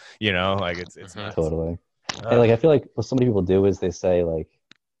is, like it's nuts. Totally. And like I feel like what so many people do is they say like,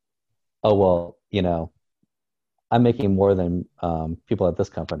 oh well, I'm making more than people at this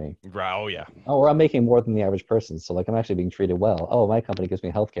company. Right. Oh yeah. Oh, or I'm making more than the average person, so like I'm actually being treated well. Oh, my company gives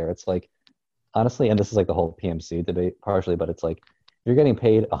me healthcare. It's like, honestly, and this is like the whole PMC debate partially, but it's like, you're getting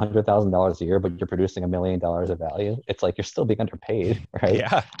paid $100,000 a year, but you're producing $1 million of value. It's like you're still being underpaid, right?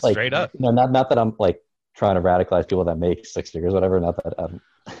 Yeah, like, straight up. Not that I'm like trying to radicalize people that make six figures, whatever. Not that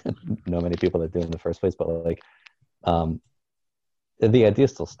I know many people that do in the first place, but like, the idea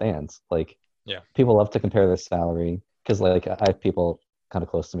still stands. Like, people love to compare their salary, because like I have people kind of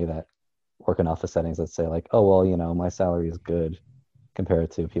close to me that work in office settings that say like, oh well, my salary is good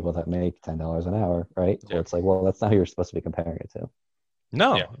compared to people that make $10 an hour, right? Or it's like, well, that's not who you're supposed to be comparing it to.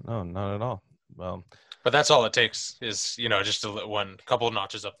 No, not at all. Well, but that's all it takes is, just one couple of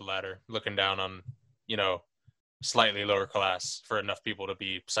notches up the ladder, looking down on, slightly lower class, for enough people to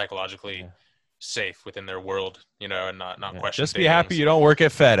be psychologically safe within their world, and not question. Just be happy you don't work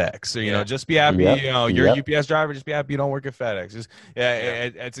at FedEx, or just be happy, you're a UPS driver. Just be happy you don't work at FedEx. Just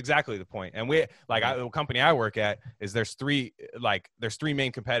it's exactly the point. And we like the company I work at is there's three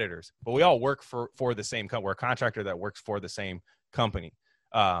main competitors, but we all work for the same company. We're a contractor that works for the same company,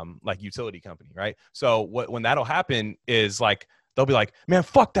 like utility company, right? So when that'll happen is like they'll be like, man,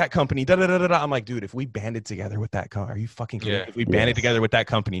 fuck that company. Da, da, da, da, da. I'm like, dude, if we banded together with that company, are you fucking kidding? Yeah. If we banded together with that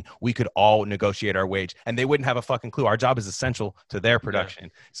company, we could all negotiate our wage and they wouldn't have a fucking clue. Our job is essential to their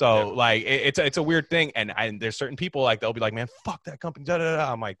production. So like, it's a weird thing. And there's certain people like, they'll be like, man, fuck that company. Da, da, da,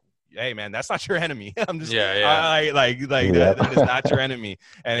 da. I'm like, hey man, that's not your enemy. I'm just that is not your enemy.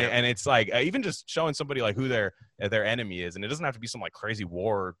 And it's like even just showing somebody like who their enemy is, and it doesn't have to be some like crazy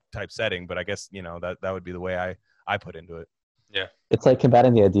war type setting, but I guess that would be the way I put into it. Yeah, it's like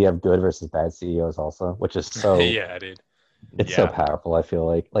combating the idea of good versus bad CEOs also, which is so yeah, dude. It's so powerful. I feel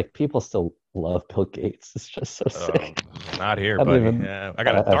like people still love Bill Gates. It's just so sick. Not here, buddy. I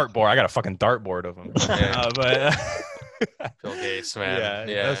got a dartboard. I got a fucking dartboard of them. But Bill Gates, man.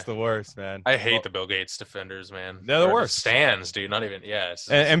 Yeah, that's the worst, man. I hate the Bill Gates defenders, man. They're the worst. Stands, dude. Not even.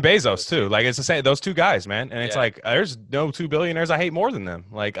 And Bezos too. Like it's the same. Those two guys, man. And it's like there's no two billionaires I hate more than them.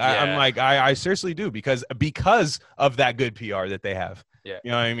 Like I'm like I seriously do because of that good PR that they have. Yeah,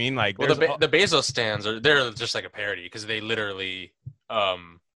 you know what I mean. Like, well, the Bezos stands they're just like a parody because they literally,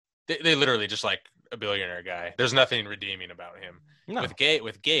 they literally just like a billionaire guy. There's nothing redeeming about him. No.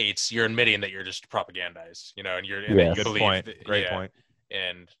 With Gates, you're admitting that you're just propagandized, and you're good point. Great point.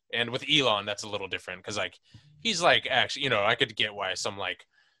 And with Elon, that's a little different because like he's like actually, I could get why some like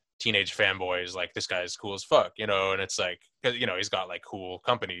teenage fanboys like this guy's cool as fuck, and it's like because he's got like cool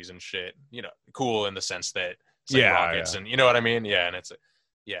companies and shit, cool in the sense that it's like rockets and you know what I mean, and it's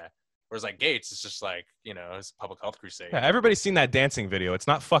whereas like Gates is just like it's a public health crusade. Yeah, everybody's seen that dancing video. It's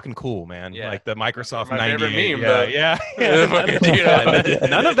not fucking cool, man. Like the Microsoft My 98 meme,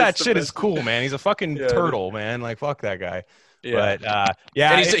 none of that shit is cool, man. He's a fucking turtle, man. Like fuck that guy. But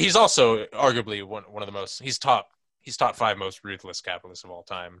and he's also arguably one of the most he's top 5 most ruthless capitalists of all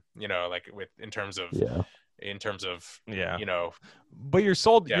time, like in terms of but you're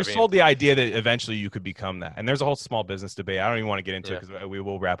sold the idea that eventually you could become that, and there's a whole small business debate. I don't even want to get into it because we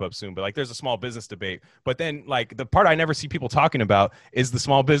will wrap up soon, but like there's a small business debate, but then like the part I never see people talking about is the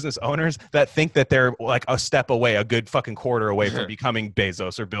small business owners that think that they're like a step away, a good fucking quarter away from becoming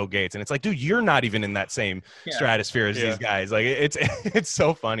Bezos or Bill Gates, and it's like, dude, you're not even in that same stratosphere as these guys. Like it's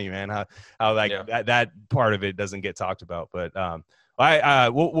so funny, man, how like that part of it doesn't get talked about. But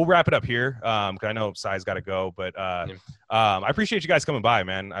we'll wrap it up here because I know Sai's got to go, but I appreciate you guys coming by,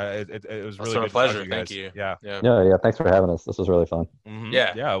 man. It was really good. A pleasure. Thank you. Yeah. Thanks for having us. This was really fun. Mm-hmm.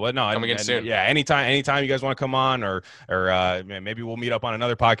 Yeah. Well, no, come again soon. Yeah, anytime you guys want to come on, or maybe we'll meet up on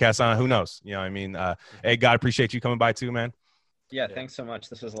another podcast. On who knows? You know, what I mean, hey, God, appreciate you coming by too, man. Yeah, thanks so much.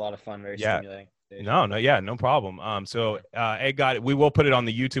 This was a lot of fun. Very stimulating. No problem. So Egg God, we will put it on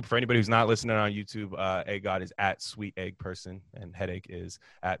the YouTube for anybody who's not listening on YouTube. Egg God is at Sweet Egg Person, and Headache is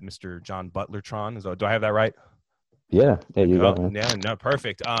at Mr. John Butlertron. Do I have that right? Yeah, you got it. Yeah, no,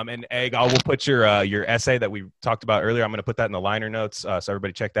 perfect. And Egg, I will put your essay that we talked about earlier. I'm going to put that in the liner notes, so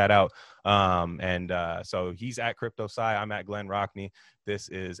everybody check that out. So he's at Crypto Sci. I'm at Glenn Rockney. This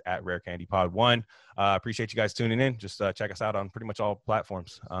is at Rare Candy Pod 1. Appreciate you guys tuning in. Just check us out on pretty much all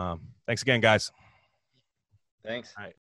platforms. Thanks again, guys. Thanks. All right.